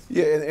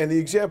 Yeah, and the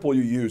example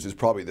you use is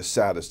probably the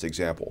saddest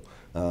example,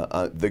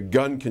 the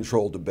gun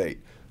control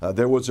debate.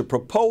 There was a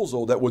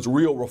proposal that was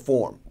real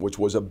reform, which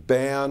was a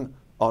ban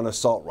on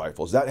assault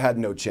rifles. That had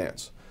no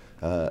chance.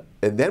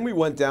 And then we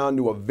went down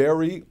to a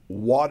very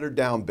watered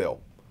down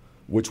bill,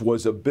 which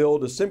was a bill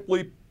to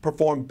simply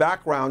perform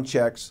background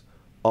checks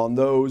on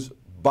those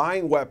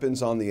buying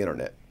weapons on the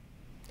internet.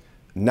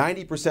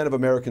 90% of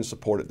Americans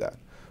supported that.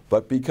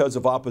 But because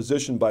of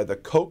opposition by the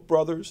Koch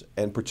brothers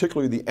and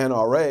particularly the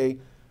NRA,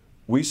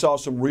 we saw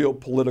some real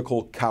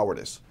political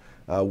cowardice.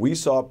 We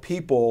saw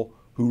people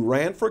who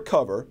ran for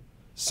cover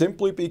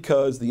simply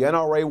because the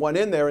NRA went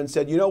in there and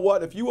said, you know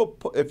what, if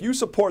you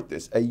support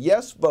this, a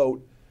yes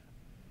vote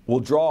will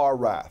draw our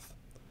wrath.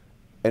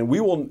 And we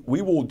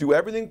will do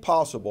everything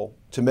possible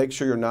to make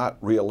sure you're not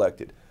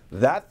reelected.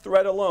 That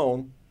threat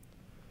alone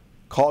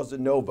caused a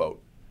no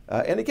vote.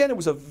 And again, it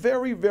was a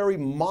very, very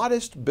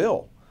modest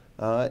bill,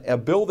 a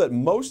bill that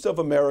most of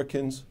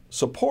Americans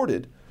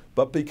supported.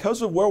 But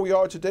because of where we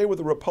are today with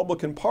the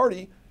Republican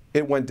Party,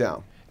 it went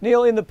down.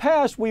 Neil, in the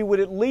past, we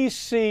would at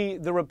least see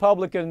the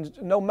Republicans,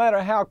 no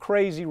matter how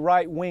crazy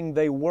right-wing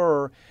they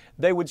were,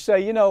 they would say,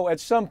 you know, at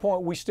some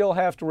point we still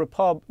have to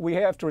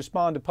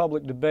respond to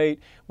public debate.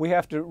 We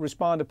have to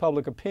respond to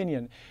public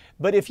opinion.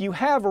 But if you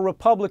have a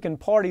Republican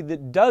Party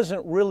that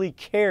doesn't really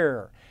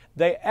care,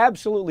 they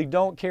absolutely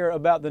don't care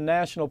about the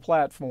national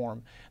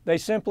platform. They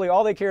simply,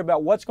 all they care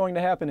about what's going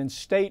to happen in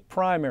state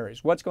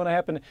primaries, what's going to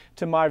happen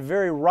to my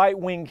very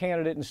right-wing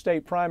candidate in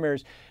state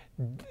primaries.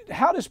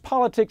 How does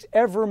politics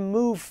ever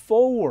move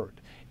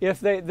forward if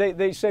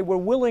they say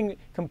we're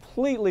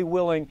completely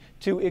willing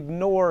to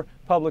ignore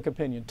public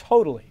opinion,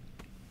 totally?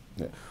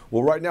 Yeah.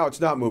 Well, right now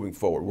it's not moving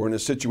forward. We're in a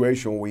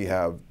situation where we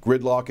have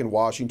gridlock in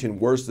Washington,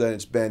 worse than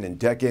it's been in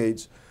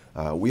decades.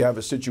 We have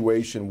a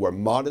situation where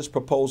modest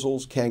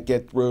proposals can't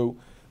get through,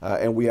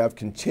 and we have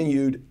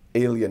continued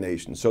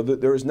alienation. So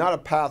there is not a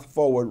path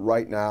forward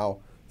right now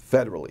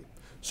federally.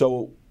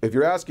 So if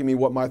you're asking me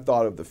what my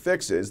thought of the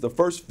fix is, the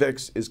first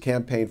fix is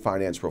campaign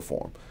finance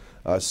reform.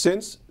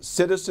 Since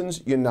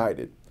Citizens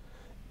United,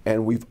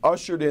 and we've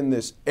ushered in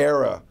this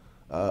era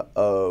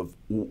of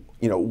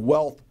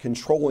wealth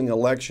controlling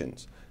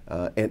elections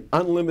and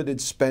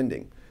unlimited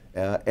spending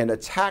and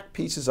attack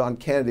pieces on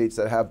candidates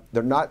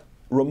they're not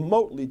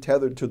remotely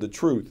tethered to the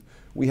truth,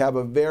 we have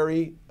a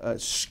very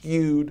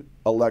skewed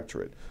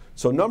electorate.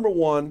 So number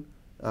one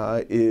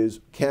is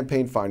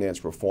campaign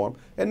finance reform.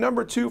 And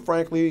number two,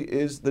 frankly,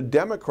 is the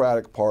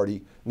Democratic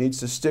Party needs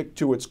to stick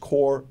to its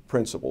core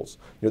principles.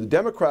 You know, the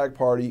Democratic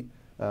Party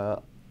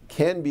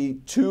can be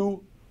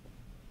too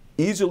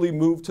easily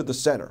moved to the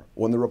center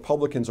when the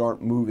Republicans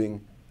aren't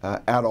moving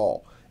at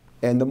all.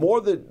 And the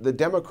more that the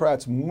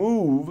Democrats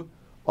move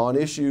on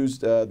issues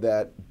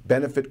that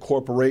benefit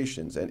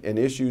corporations and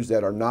issues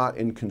that are not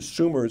in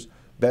consumers'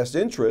 best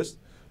interest,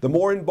 the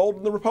more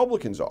emboldened the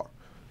Republicans are.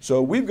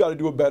 So we've got to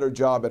do a better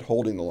job at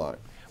holding the line.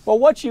 Well,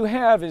 what you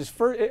have is,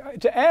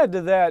 to add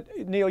to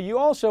that, Neil, you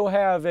also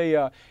have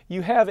a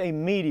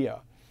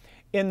media.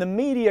 And the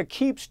media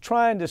keeps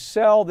trying to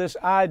sell this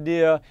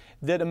idea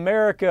that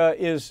America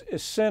is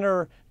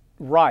center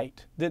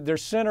right, that they're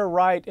center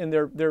right, and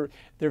they're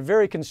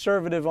very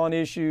conservative on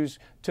issues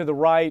to the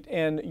right.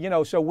 And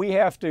so we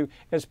have to,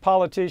 as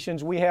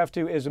politicians, we have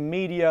to, as a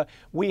media,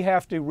 we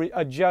have to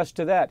adjust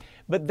to that.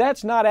 But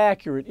that's not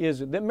accurate,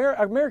 is it? The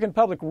American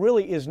public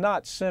really is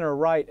not center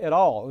right at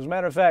all. As a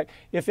matter of fact,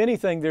 if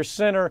anything, they're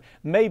center,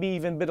 maybe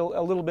even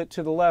a little bit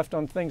to the left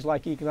on things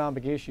like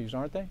economic issues,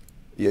 aren't they?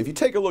 Yeah, if you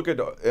take a look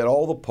at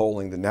all the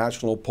polling, the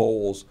national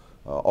polls,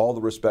 all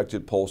the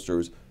respected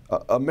pollsters,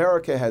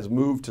 America has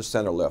moved to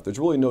center left. There's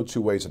really no two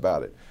ways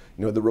about it.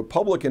 The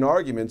Republican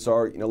arguments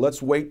are,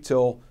 let's wait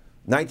till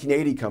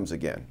 1980 comes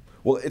again.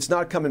 Well, it's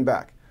not coming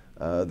back.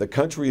 The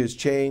country has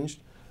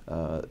changed.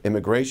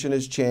 Immigration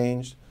has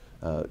changed.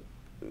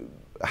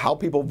 How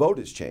people vote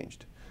has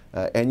changed.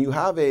 And you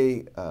have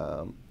a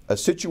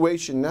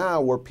situation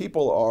now where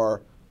people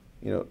are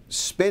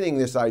spinning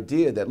this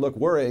idea that, look,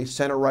 we're a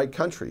center-right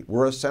country.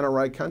 We're a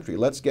center-right country.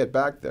 Let's get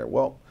back there.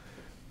 Well,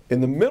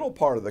 in the middle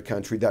part of the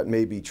country, that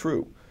may be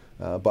true.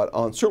 But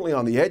certainly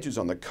on the edges,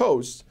 on the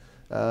coast,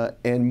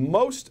 and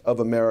most of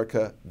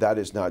America, that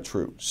is not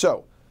true.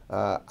 So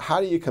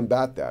how do you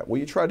combat that? Well,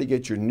 you try to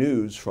get your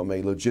news from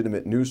a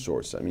legitimate news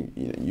source. I mean,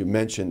 you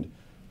mentioned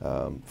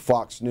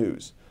Fox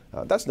News.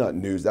 That's not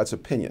news, that's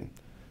opinion.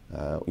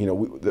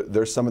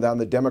 There's some of that on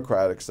the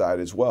Democratic side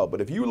as well.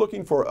 But if you're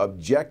looking for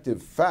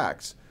objective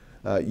facts,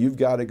 you've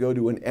got to go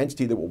to an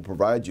entity that will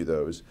provide you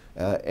those.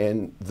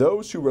 And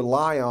those who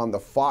rely on the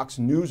Fox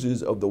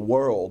Newses of the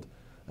world,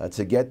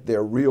 to get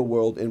their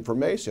real-world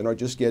information are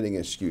just getting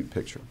a skewed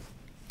picture.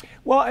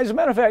 Well, as a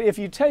matter of fact, if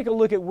you take a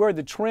look at where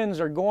the trends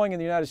are going in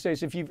the United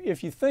States, if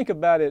you think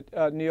about it,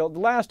 Neil, the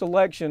last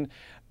election,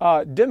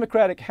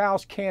 Democratic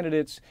House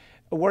candidates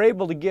were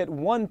able to get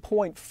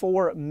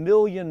 1.4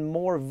 million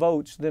more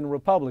votes than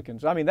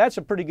Republicans. I mean, that's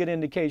a pretty good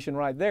indication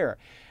right there.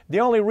 The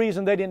only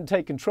reason they didn't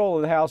take control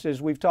of the House,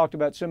 as we've talked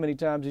about so many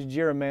times, is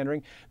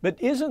gerrymandering. But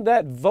isn't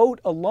that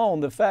vote alone,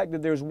 the fact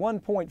that there's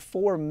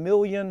 1.4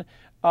 million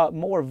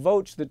more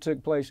votes that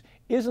took place,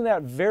 isn't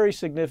that very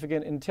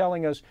significant in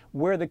telling us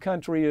where the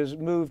country has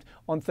moved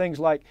on things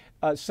like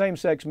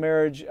same-sex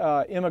marriage,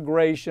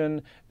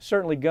 immigration,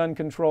 certainly gun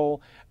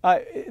control?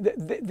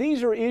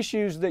 These are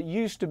issues that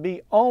used to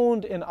be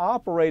owned and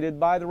operated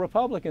by the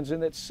Republicans,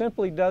 and that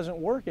simply doesn't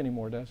work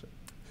anymore, does it?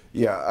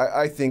 Yeah,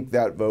 I think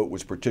that vote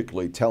was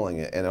particularly telling.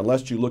 And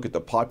unless you look at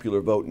the popular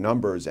vote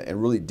numbers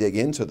and really dig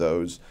into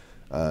those,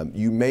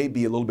 you may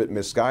be a little bit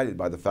misguided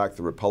by the fact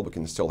that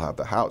Republicans still have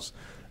the House.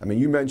 I mean,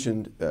 you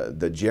mentioned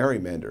the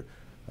gerrymander.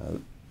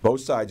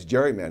 Both sides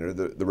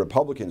gerrymander. The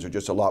Republicans are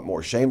just a lot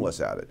more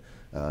shameless at it.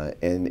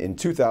 And in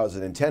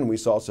 2010, we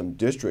saw some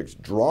districts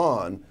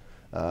drawn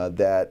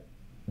that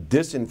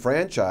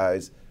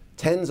disenfranchise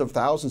tens of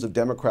thousands of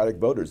Democratic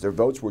voters. Their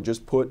votes were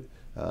just put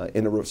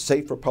in a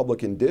safe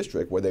Republican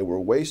district where they were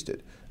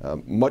wasted,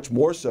 much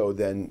more so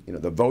than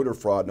the voter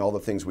fraud and all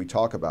the things we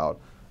talk about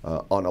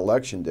on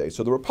Election Day.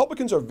 So the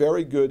Republicans are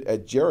very good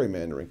at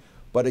gerrymandering.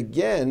 But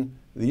again,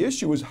 the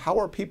issue is, how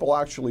are people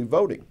actually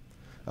voting?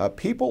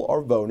 People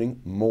are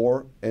voting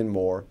more and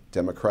more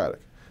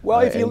Democratic. Well,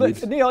 if you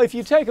look, Neil, if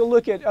you take a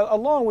look at,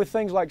 along with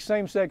things like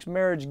same-sex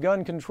marriage,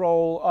 gun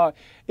control,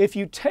 if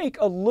you take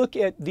a look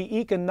at the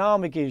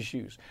economic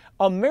issues,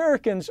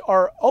 Americans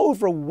are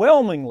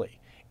overwhelmingly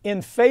in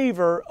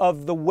favor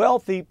of the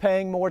wealthy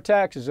paying more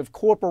taxes, of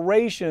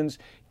corporations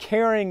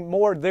carrying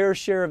more their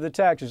share of the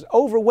taxes.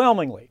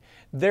 Overwhelmingly,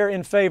 they're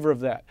in favor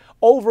of that.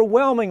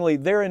 Overwhelmingly,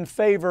 they're in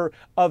favor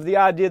of the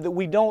idea that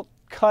we don't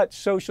cut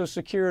Social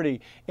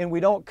Security and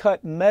we don't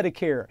cut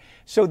Medicare.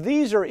 So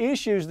these are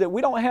issues that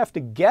we don't have to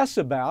guess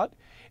about.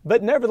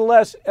 But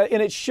nevertheless,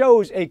 and it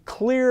shows a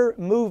clear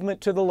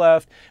movement to the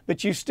left,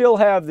 but you still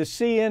have the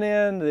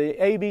CNN, the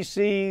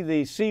ABC,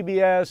 the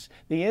CBS,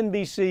 the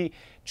NBC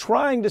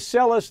trying to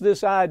sell us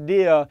this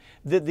idea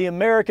that the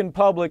American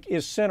public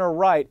is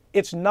center-right.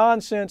 It's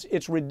nonsense,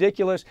 it's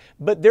ridiculous,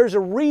 but there's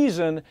a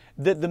reason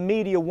that the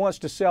media wants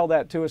to sell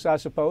that to us, I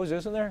suppose,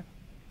 isn't there?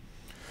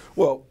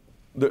 Well,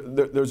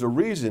 there's a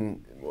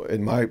reason,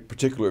 in my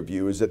particular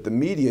view, is that the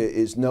media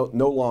is no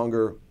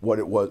longer what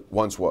it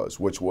once was,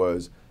 which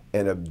was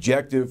an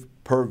objective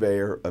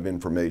purveyor of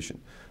information.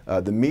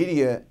 The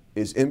media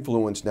is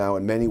influenced now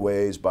in many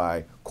ways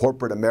by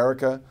corporate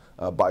America,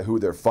 by who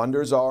their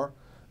funders are.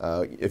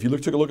 If you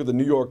took a look at the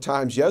New York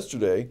Times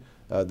yesterday,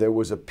 there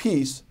was a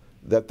piece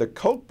that the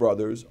Koch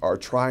brothers are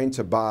trying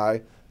to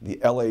buy the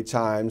LA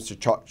Times,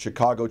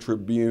 Chicago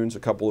Tribunes, a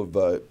couple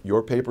of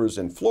your papers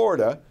in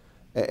Florida.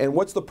 And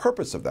what's the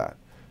purpose of that?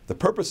 The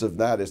purpose of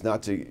that is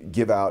not to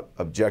give out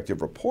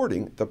objective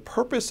reporting. The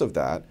purpose of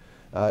that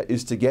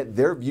is to get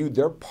their view,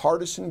 their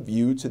partisan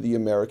view, to the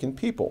American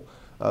people.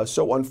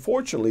 So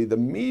unfortunately, the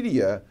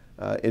media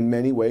in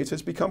many ways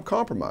has become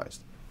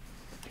compromised.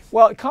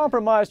 Well,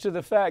 compromised to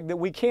the fact that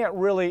we can't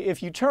really,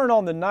 if you turn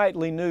on the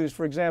nightly news,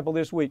 for example,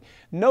 this week,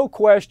 no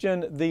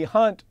question the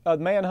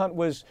manhunt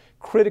was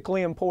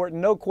critically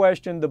important. No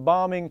question the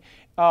bombing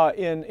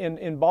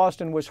in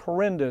Boston was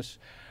horrendous.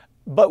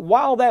 But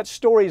while that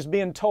story is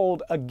being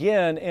told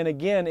again and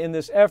again in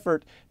this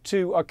effort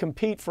to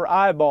compete for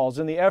eyeballs,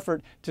 in the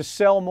effort to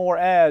sell more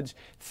ads,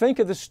 think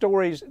of the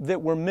stories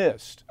that were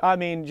missed. I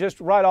mean, just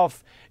right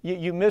off,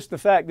 you missed the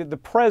fact that the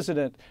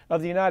President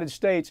of the United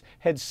States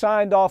had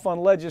signed off on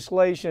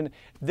legislation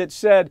that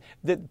said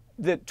that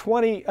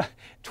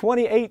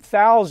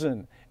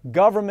 28,000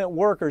 government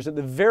workers at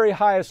the very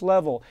highest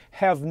level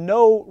have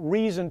no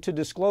reason to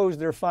disclose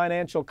their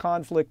financial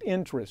conflict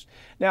interest.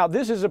 Now,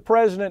 this is a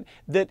president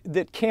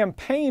that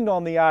campaigned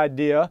on the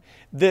idea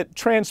that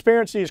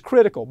transparency is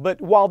critical.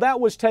 But while that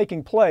was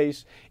taking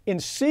place,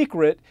 in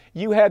secret,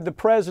 you had the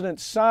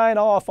president sign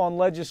off on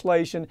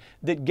legislation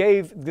that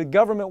gave the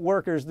government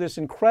workers this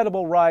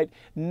incredible right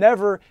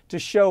never to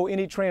show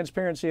any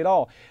transparency at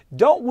all.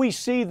 Don't we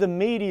see the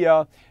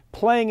media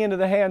playing into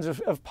the hands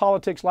of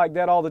politics like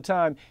that all the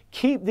time?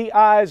 Keep the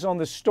eyes on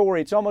the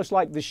story. It's almost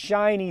like the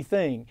shiny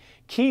thing.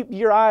 Keep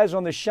your eyes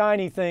on the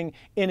shiny thing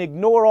and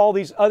ignore all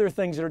these other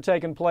things that are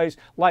taking place,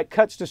 like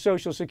cuts to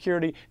Social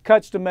Security,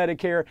 cuts to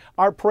Medicare,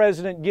 our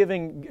president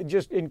giving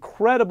just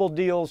incredible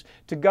deals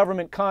to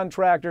government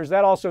contractors.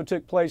 That also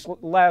took place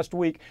last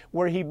week,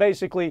 where he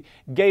basically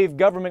gave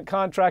government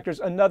contractors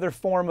another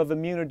form of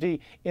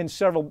immunity in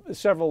several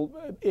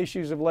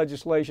issues of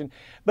legislation.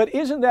 But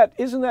isn't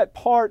that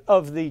part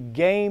of the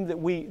game that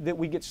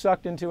we get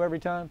sucked into every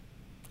time?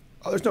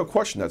 Oh, there's no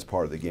question that's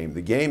part of the game.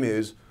 The game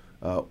is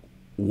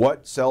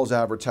what sells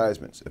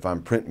advertisements. If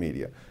I'm print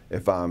media,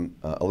 if I'm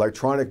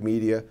electronic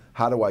media,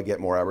 how do I get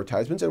more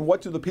advertisements, and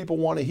what do the people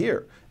want to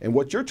hear? And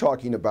what you're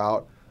talking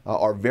about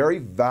are very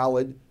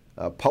valid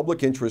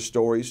public interest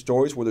stories,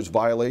 stories where there's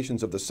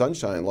violations of the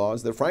sunshine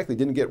laws that frankly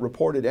didn't get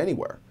reported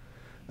anywhere.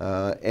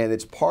 And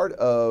it's part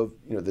of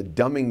the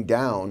dumbing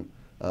down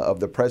of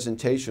the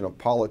presentation of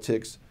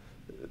politics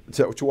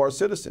to our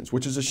citizens,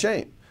 which is a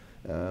shame.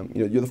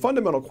 The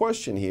fundamental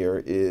question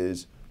here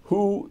is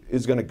who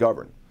is going to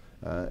govern?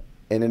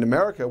 And in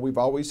America, we've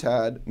always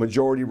had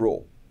majority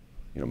rule.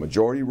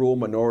 Majority rule,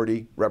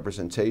 minority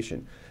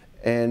representation.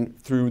 And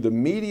through the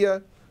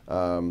media,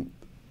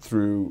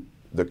 through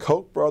the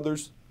Koch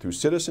brothers, through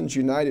Citizens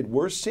United,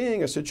 we're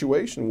seeing a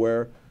situation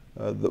where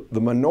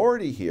the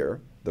minority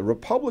here, the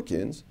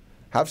Republicans,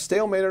 have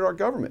stalemated our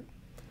government.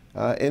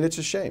 And it's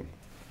a shame.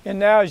 And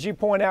now, as you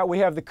point out, we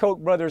have the Koch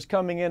brothers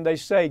coming in. They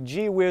say,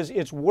 gee whiz,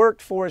 it's worked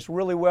for us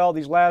really well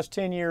these last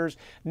 10 years.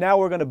 Now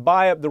we're going to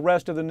buy up the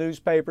rest of the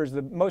newspapers,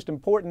 the most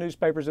important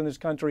newspapers in this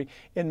country,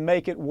 and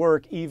make it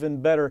work even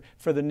better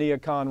for the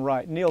neocon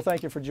right. Neil,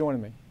 thank you for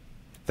joining me.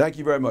 Thank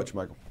you very much,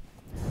 Michael.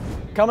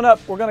 Coming up,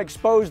 we're going to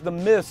expose the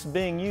myths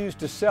being used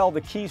to sell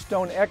the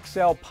Keystone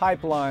XL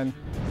Pipeline.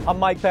 I'm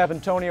Mike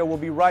Papantonio. We'll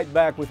be right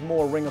back with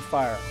more Ring of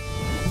Fire.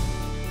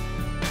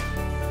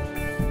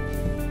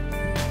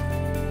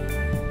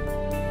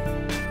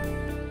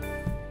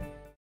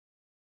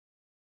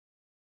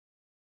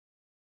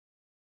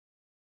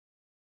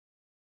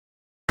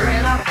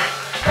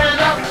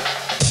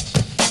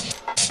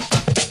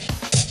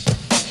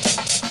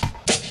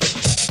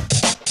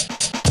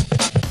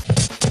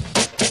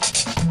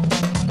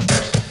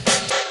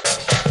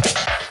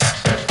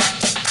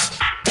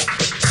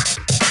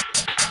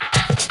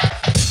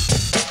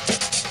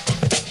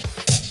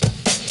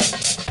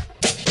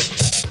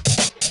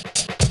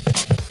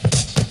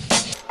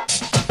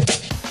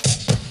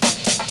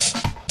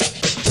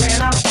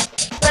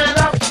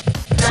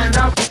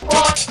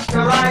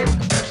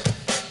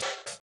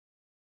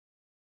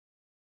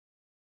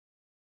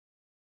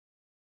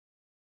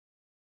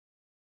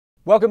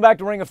 Welcome back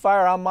to Ring of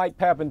Fire. I'm Mike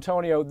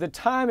Papantonio. The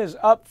time is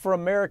up for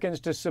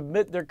Americans to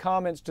submit their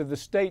comments to the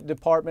State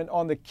Department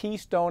on the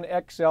Keystone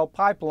XL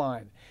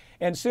Pipeline.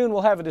 And soon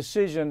we'll have a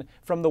decision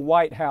from the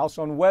White House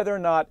on whether or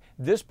not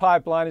this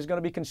pipeline is going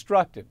to be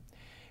constructed.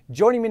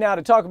 Joining me now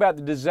to talk about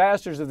the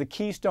disasters of the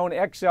Keystone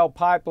XL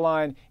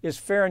Pipeline is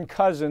Farron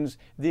Cousins,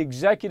 the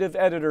executive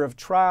editor of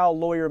Trial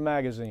Lawyer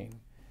magazine.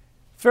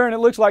 Farron, it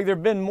looks like there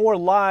have been more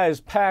lies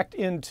packed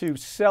into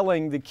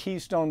selling the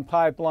Keystone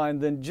Pipeline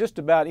than just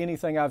about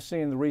anything I've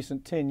seen in the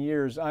recent 10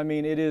 years. I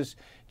mean, it has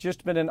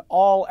just been an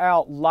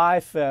all-out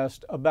lie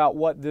fest about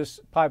what this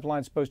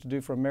pipeline is supposed to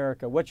do for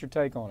America. What's your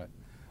take on it?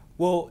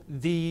 Well,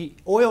 the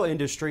oil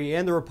industry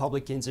and the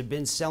Republicans have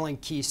been selling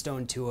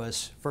Keystone to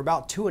us for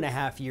about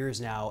 2.5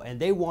 years now, and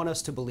they want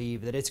us to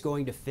believe that it's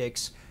going to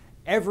fix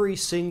every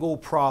single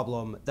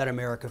problem that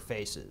America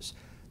faces.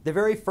 The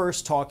very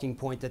first talking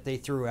point that they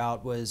threw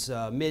out was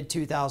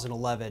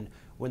mid-2011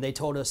 when they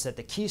told us that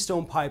the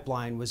Keystone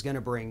Pipeline was going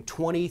to bring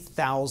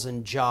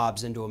 20,000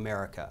 jobs into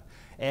America.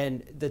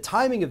 And the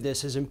timing of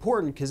this is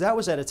important because that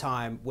was at a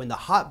time when the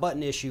hot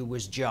button issue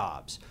was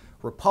jobs.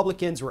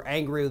 Republicans were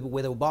angry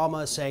with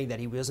Obama saying that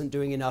he wasn't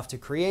doing enough to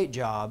create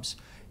jobs,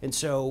 and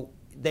so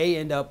they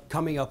end up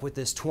coming up with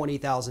this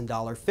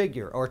 $20,000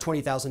 figure, or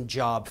 20,000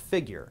 job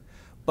figure.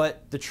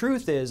 But the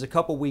truth is, a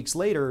couple weeks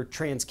later,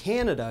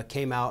 TransCanada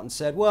came out and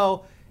said,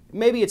 well,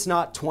 maybe it's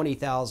not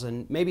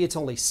 20,000, maybe it's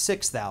only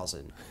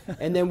 6,000.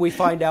 And then we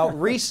find out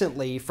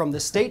recently from the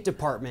State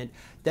Department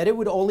that it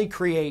would only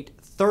create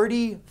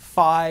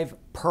 35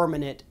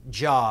 permanent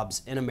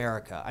jobs in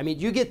America. I mean,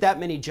 you get that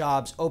many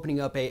jobs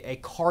opening up a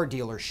car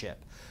dealership.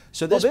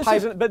 So this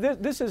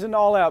this is an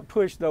all-out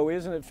push, though,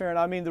 isn't it, Farron?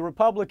 I mean, the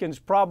Republicans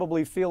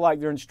probably feel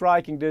like they're in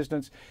striking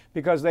distance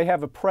because they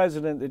have a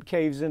president that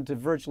caves into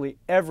virtually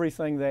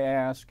everything they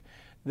ask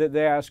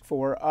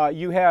for.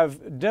 You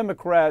have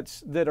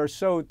Democrats that are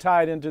so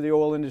tied into the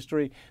oil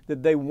industry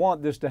that they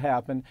want this to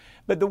happen.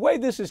 But the way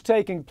this is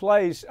taking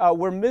place,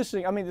 we're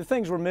missing, I mean, the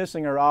things we're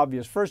missing are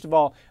obvious. First of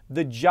all,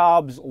 the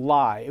jobs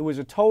lie. It was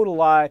a total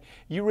lie.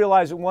 You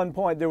realize at one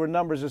point there were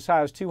numbers as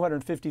high as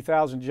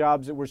 250,000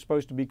 jobs that were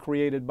supposed to be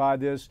created by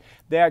this.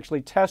 They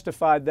actually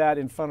testified that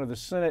in front of the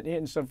Senate,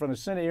 in front of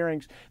Senate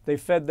hearings. They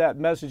fed that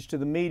message to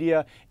the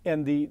media,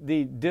 and the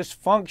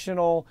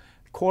dysfunctional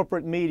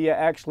corporate media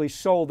actually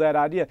sold that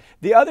idea.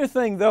 The other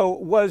thing, though,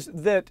 was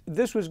that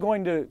this was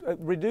going to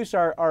reduce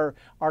our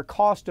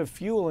cost of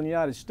fuel in the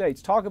United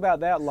States. Talk about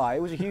that lie.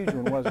 It was a huge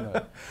one, wasn't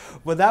it?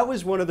 Well, that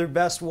was one of their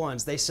best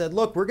ones. They said,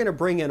 look, we're going to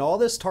bring in all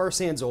this tar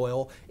sands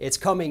oil. It's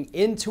coming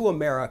into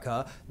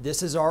America.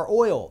 This is our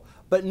oil.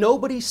 But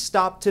nobody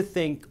stopped to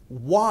think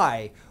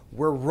why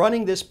we're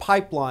running this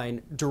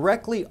pipeline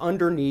directly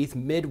underneath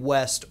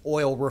Midwest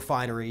oil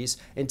refineries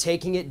and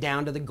taking it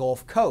down to the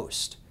Gulf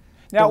Coast.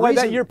 Now,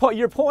 your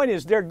point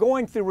is they're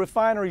going through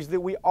refineries that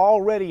we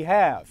already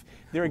have.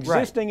 They're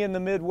existing in the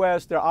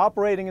Midwest, they're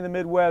operating in the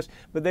Midwest,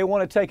 but they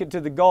want to take it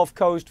to the Gulf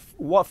Coast.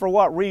 For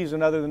what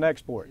reason other than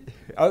export?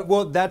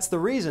 Well, that's the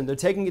reason. They're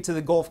taking it to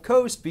the Gulf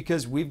Coast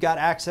because we've got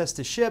access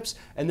to ships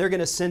and they're going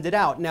to send it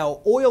out.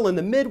 Now, oil in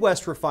the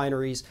Midwest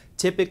refineries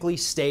typically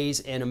stays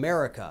in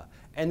America,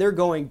 and they're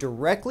going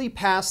directly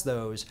past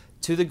those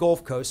to the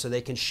Gulf Coast so they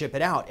can ship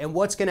it out. And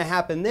what's going to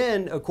happen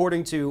then,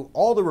 according to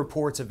all the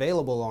reports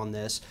available on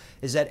this,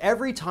 is that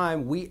every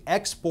time we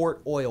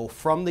export oil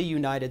from the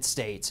United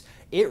States,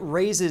 it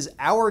raises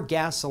our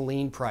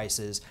gasoline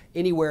prices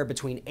anywhere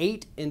between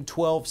 8 and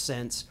 12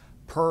 cents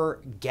per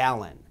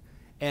gallon.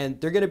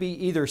 And they're going to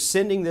be either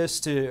sending this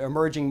to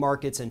emerging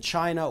markets in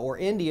China or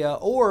India,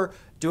 or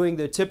doing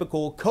the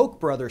typical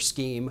Koch brothers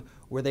scheme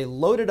where they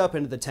load it up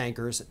into the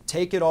tankers,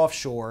 take it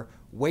offshore,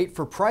 wait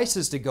for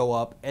prices to go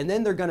up, and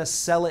then they're going to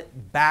sell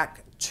it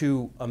back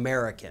to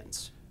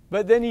Americans.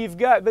 But then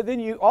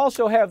you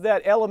also have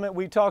that element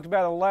we talked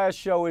about in the last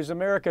show: is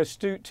America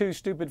too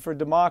stupid for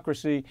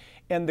democracy?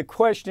 And the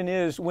question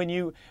is, when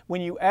you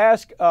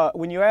ask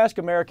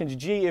Americans,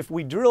 gee, if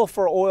we drill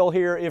for oil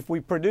here, if we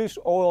produce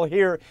oil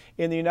here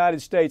in the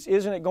United States,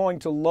 isn't it going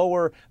to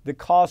lower the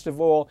cost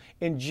of oil?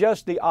 And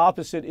just the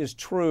opposite is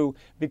true,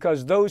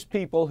 because those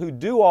people who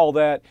do all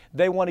that,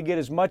 they want to get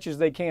as much as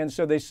they can,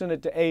 so they send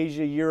it to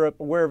Asia, Europe,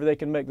 wherever they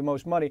can make the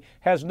most money.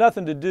 Has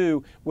nothing to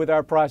do with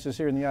our prices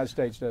here in the United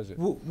States, does it?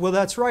 Well,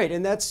 that's right.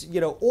 And that's,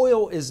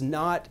 oil is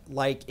not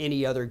like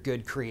any other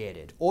good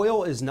created.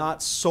 Oil is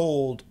not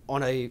sold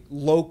on a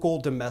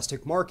local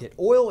domestic market.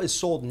 Oil is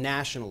sold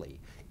nationally.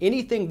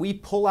 Anything we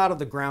pull out of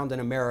the ground in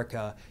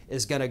America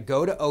is going to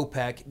go to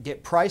OPEC,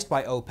 get priced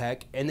by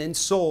OPEC, and then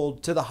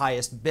sold to the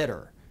highest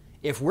bidder.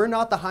 If we're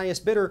not the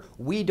highest bidder,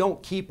 we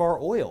don't keep our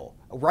oil.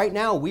 Right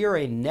now, we are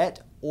a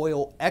net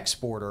oil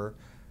exporter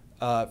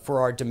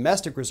for our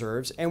domestic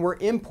reserves, and we're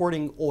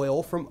importing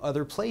oil from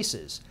other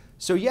places.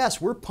 So yes,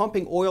 we're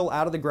pumping oil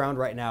out of the ground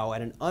right now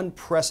at an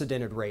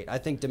unprecedented rate. I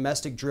think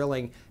domestic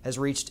drilling has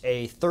reached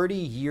a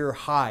 30-year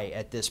high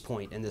at this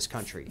point in this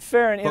country.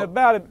 Farron, in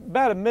about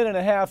a minute and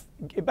a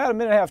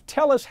half,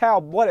 tell us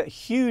what a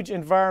huge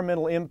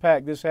environmental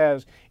impact this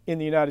has in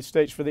the United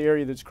States for the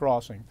area that's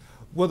crossing.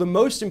 Well, the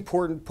most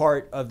important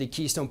part of the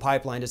Keystone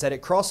Pipeline is that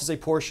it crosses a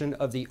portion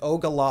of the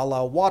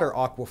Ogallala water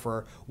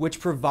aquifer, which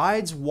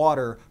provides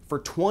water for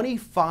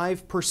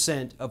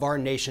 25% of our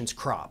nation's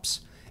crops.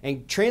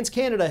 And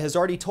TransCanada has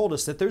already told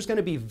us that there's going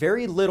to be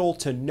very little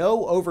to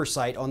no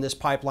oversight on this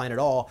pipeline at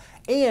all,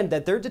 and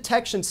that their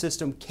detection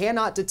system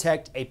cannot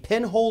detect a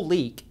pinhole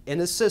leak in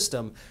a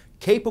system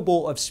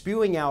capable of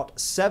spewing out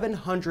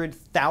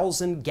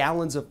 700,000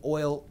 gallons of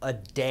oil a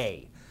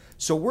day.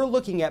 So we're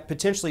looking at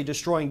potentially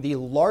destroying the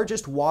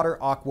largest water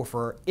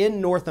aquifer in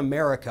North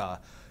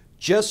America,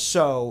 just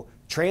so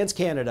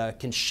TransCanada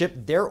can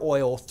ship their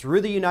oil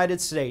through the United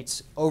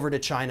States over to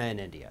China and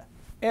India.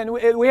 And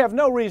we have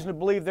no reason to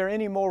believe they're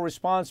any more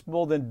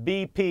responsible than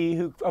BP,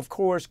 who, of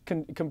course,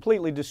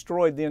 completely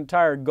destroyed the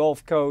entire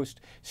Gulf Coast,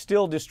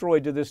 still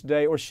destroyed to this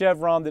day, or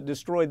Chevron that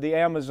destroyed the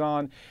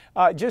Amazon.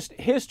 Just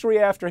history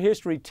after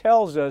history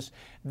tells us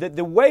that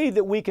the way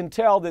that we can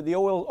tell that the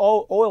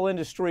oil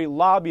industry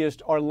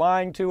lobbyists are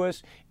lying to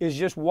us is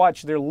just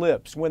watch their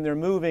lips. When they're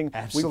moving,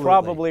 Absolutely. We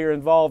probably are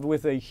involved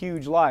with a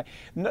huge lie.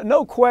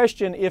 No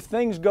question, if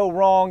things go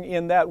wrong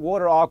in that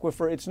water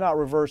aquifer, it's not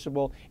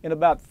reversible. In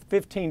about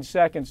 15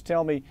 seconds,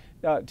 tell me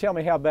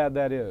how bad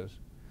that is.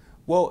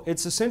 Well,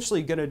 it's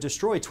essentially going to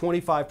destroy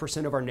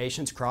 25% of our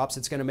nation's crops.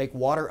 It's going to make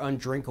water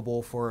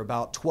undrinkable for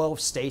about 12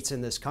 states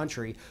in this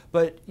country.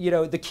 But,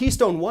 the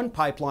Keystone 1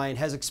 pipeline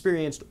has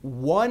experienced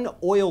one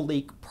oil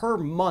leak per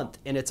month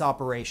in its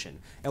operation.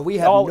 And we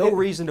have no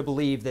reason to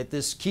believe that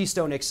this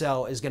Keystone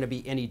XL is going to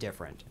be any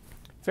different.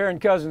 Farron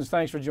Cousins,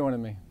 thanks for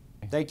joining me.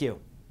 Thank you.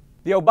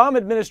 The Obama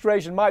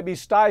administration might be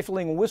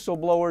stifling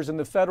whistleblowers in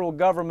the federal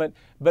government,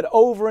 but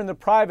over in the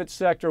private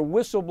sector,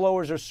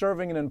 whistleblowers are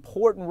serving an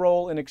important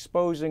role in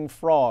exposing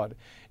fraud.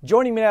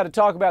 Joining me now to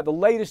talk about the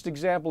latest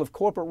example of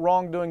corporate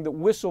wrongdoing that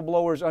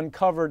whistleblowers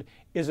uncovered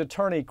is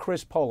attorney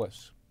Chris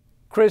Paulos.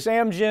 Chris,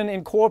 Amgen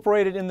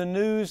Incorporated in the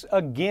news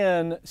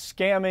again,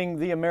 scamming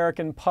the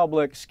American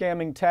public,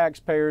 scamming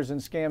taxpayers, and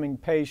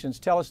scamming patients.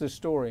 Tell us this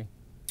story.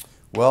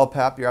 Well,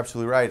 Pap, you're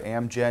absolutely right.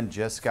 Amgen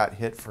just got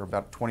hit for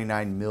about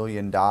 $29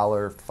 million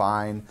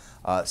fine.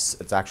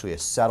 It's actually a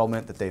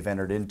settlement that they've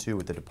entered into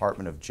with the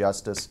Department of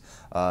Justice.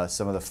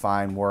 Some of the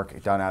fine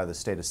work done out of the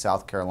state of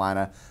South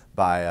Carolina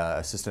by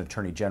Assistant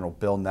Attorney General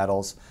Bill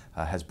Nettles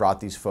has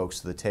brought these folks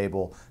to the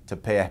table to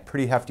pay a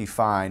pretty hefty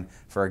fine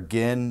for,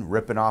 again,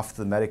 ripping off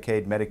the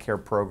Medicaid,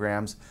 Medicare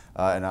programs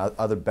and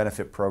other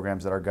benefit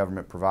programs that our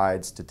government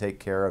provides to take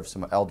care of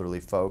some elderly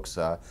folks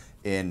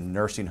in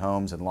nursing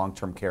homes and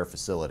long-term care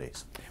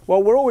facilities.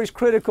 Well, we're always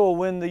critical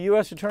when the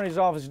U.S. Attorney's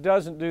Office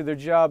doesn't do their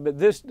job,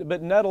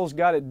 but Nettles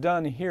got it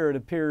done here, it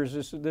appears,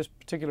 this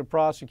particular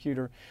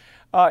prosecutor.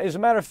 As a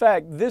matter of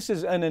fact, this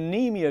is an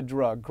anemia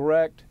drug,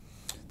 correct?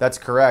 That's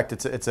correct.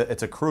 It's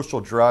a crucial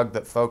drug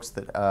that folks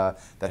that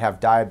have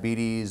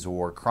diabetes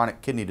or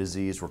chronic kidney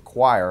disease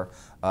require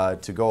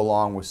to go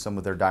along with some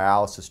of their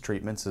dialysis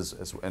treatments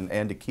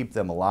and to keep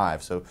them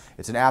alive. So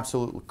it's an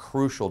absolutely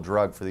crucial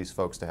drug for these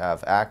folks to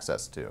have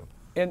access to.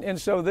 And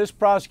so this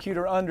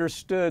prosecutor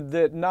understood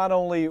that not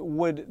only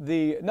was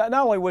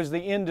the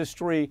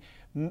industry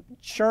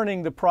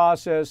churning the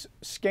process,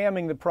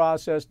 scamming the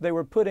process, they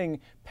were putting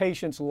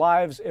patients'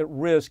 lives at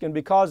risk. And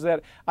because of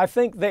that, I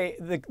think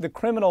the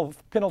criminal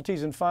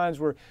penalties and fines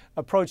were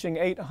approaching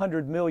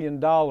 $800 million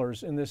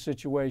in this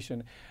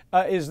situation.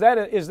 Does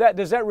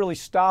that really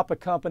stop a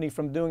company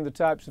from doing the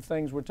types of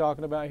things we're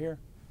talking about here?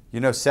 You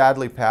know,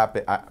 sadly, Pap,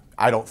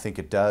 I don't think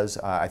it does.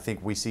 I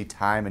think we see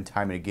time and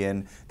time and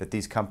again that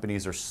these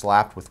companies are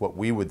slapped with what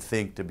we would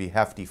think to be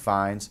hefty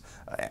fines.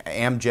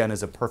 Amgen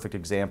is a perfect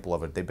example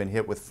of it. They've been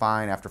hit with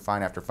fine after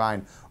fine after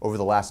fine over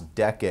the last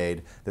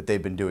decade that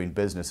they've been doing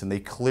business, and they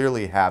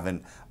clearly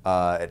haven't.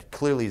 It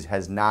clearly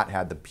has not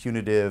had the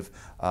punitive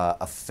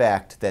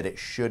effect that it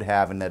should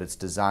have and that it's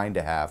designed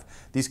to have.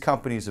 These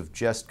companies have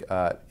just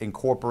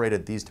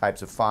incorporated these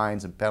types of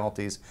fines and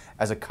penalties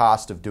as a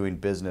cost of doing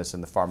business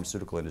in the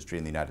pharmaceutical industry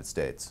in the United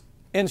States.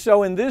 And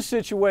so in this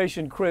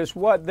situation, Chris,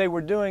 what they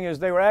were doing is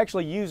they were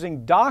actually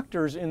using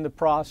doctors in the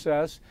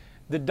process.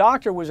 The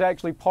doctor was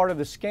actually part of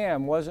the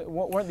scam,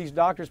 weren't these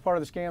doctors part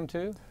of the scam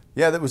too?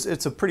 Yeah,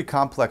 it's a pretty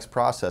complex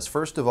process.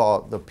 First of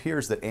all, it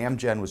appears that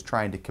Amgen was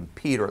trying to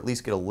compete or at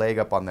least get a leg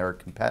up on their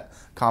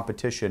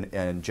competition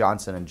in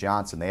Johnson &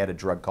 Johnson. They had a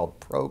drug called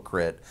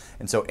Procrit,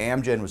 and so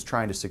Amgen was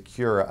trying to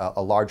secure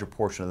a larger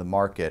portion of the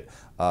market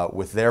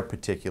with their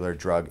particular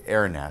drug,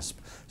 Aranesp.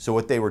 So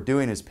what they were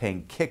doing is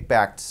paying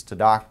kickbacks to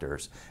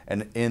doctors,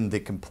 and in the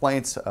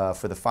complaints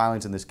for the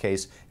filings in this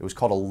case, it was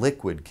called a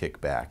liquid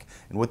kickback.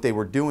 And what they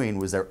were doing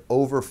was they're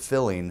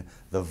overfilling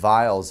the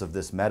vials of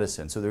this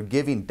medicine. So they're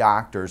giving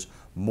doctors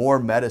more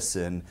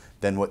medicine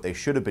than what they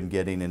should have been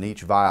getting in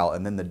each vial,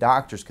 and then the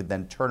doctors could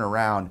then turn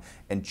around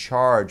and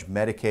charge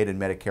Medicaid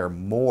and Medicare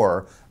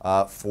more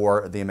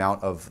for the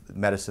amount of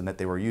medicine that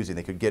they were using.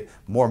 They could get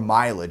more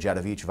mileage out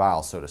of each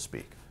vial, so to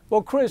speak.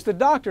 Well, Chris, the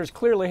doctors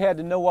clearly had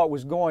to know what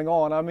was going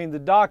on. I mean, the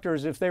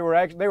doctors, if they were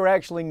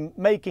actually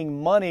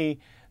making money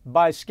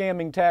by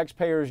scamming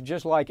taxpayers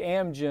just like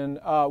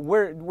Amgen,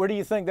 where do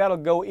you think that'll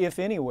go, if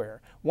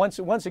anywhere? Once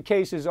a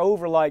case is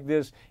over like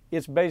this,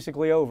 it's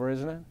basically over,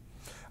 isn't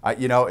it?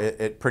 You know,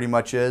 it pretty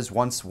much is.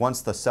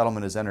 Once the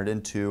settlement is entered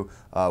into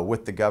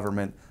with the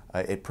government,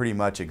 it pretty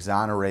much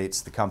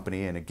exonerates the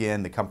company, and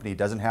again, the company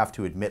doesn't have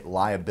to admit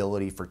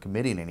liability for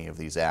committing any of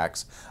these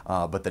acts,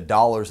 but the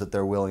dollars that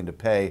they're willing to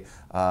pay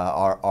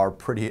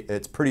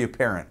it's pretty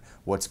apparent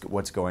what's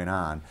going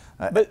on.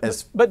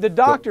 But the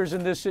doctors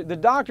in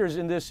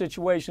this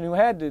situation who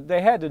had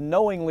to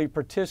knowingly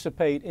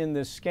participate in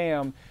this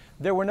scam,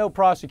 there were no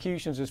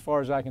prosecutions as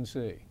far as I can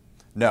see.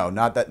 No,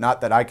 not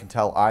that I can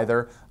tell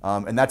either,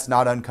 and that's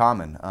not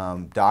uncommon.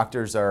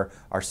 Doctors are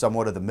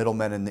somewhat of the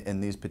middlemen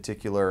in these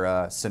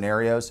particular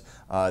scenarios.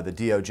 The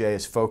DOJ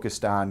is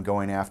focused on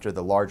going after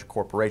the large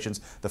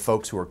corporations, the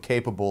folks who are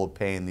capable of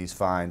paying these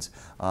fines,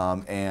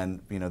 and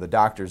you know, the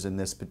doctors in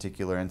this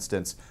particular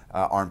instance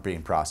aren't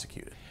being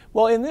prosecuted.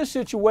 Well, in this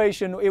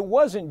situation, it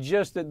wasn't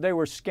just that they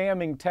were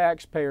scamming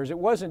taxpayers. It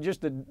wasn't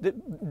just the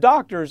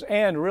doctors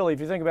and really, if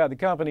you think about the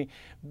company,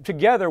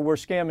 together were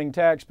scamming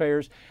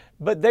taxpayers,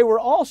 but they were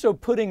also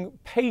putting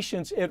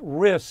patients at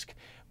risk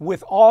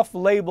with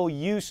off-label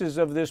uses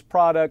of this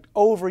product,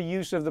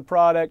 overuse of the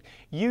product,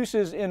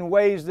 uses in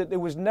ways that it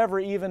was never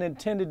even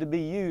intended to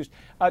be used.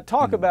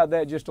 Talk about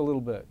that just a little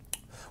bit.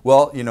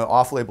 Well, you know,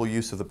 off-label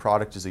use of the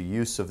product is a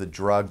use of the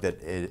drug that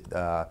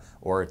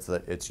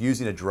it's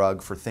using a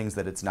drug for things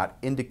that it's not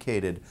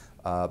indicated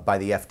by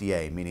the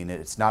FDA, meaning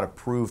it's not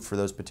approved for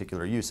those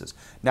particular uses.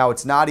 Now,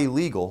 it's not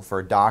illegal for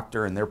a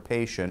doctor and their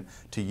patient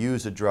to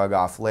use a drug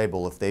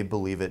off-label if they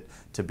believe it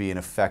to be an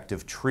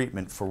effective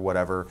treatment for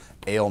whatever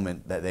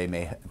ailment that they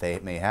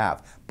may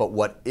have. But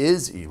what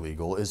is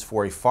illegal is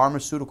for a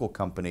pharmaceutical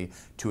company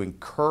to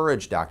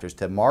encourage doctors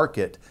to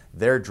market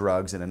their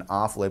drugs in an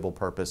off-label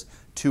purpose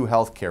to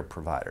healthcare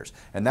providers.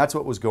 And that's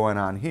what was going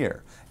on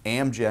here.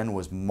 Amgen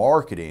was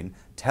marketing,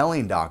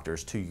 telling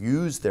doctors to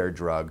use their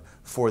drug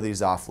for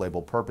these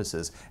off-label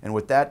purposes. And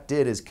what that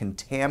did is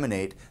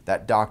contaminate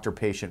that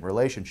doctor-patient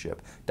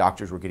relationship.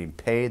 Doctors were getting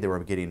paid, they were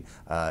getting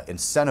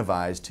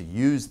incentivized to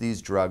use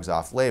these drugs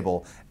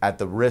off-label at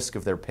the risk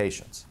of their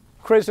patients.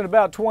 Chris, in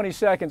about 20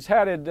 seconds,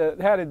 how did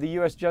the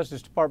U.S.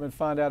 Justice Department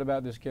find out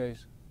about this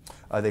case?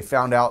 They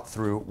found out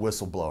through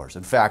whistleblowers.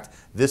 In fact,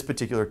 this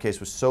particular case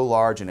was so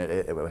large and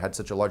it had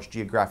such a large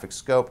geographic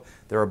scope,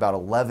 there were about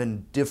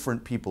 11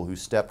 different people who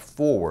stepped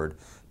forward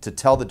to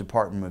tell the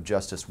Department of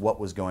Justice what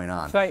was going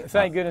on. Thank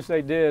goodness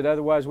they did,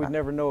 otherwise we'd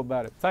never know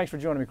about it. Thanks for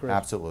joining me, Chris.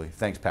 Absolutely.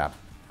 Thanks, Pap.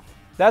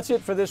 That's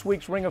it for this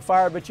week's Ring of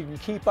Fire, but you can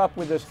keep up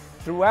with us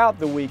throughout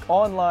the week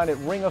online at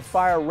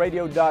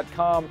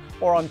ringoffireradio.com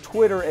or on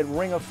Twitter at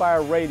Ring of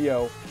Fire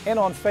Radio and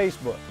on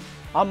Facebook.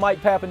 I'm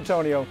Mike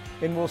Papantonio,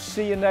 and we'll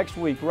see you next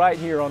week right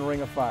here on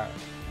Ring of Fire.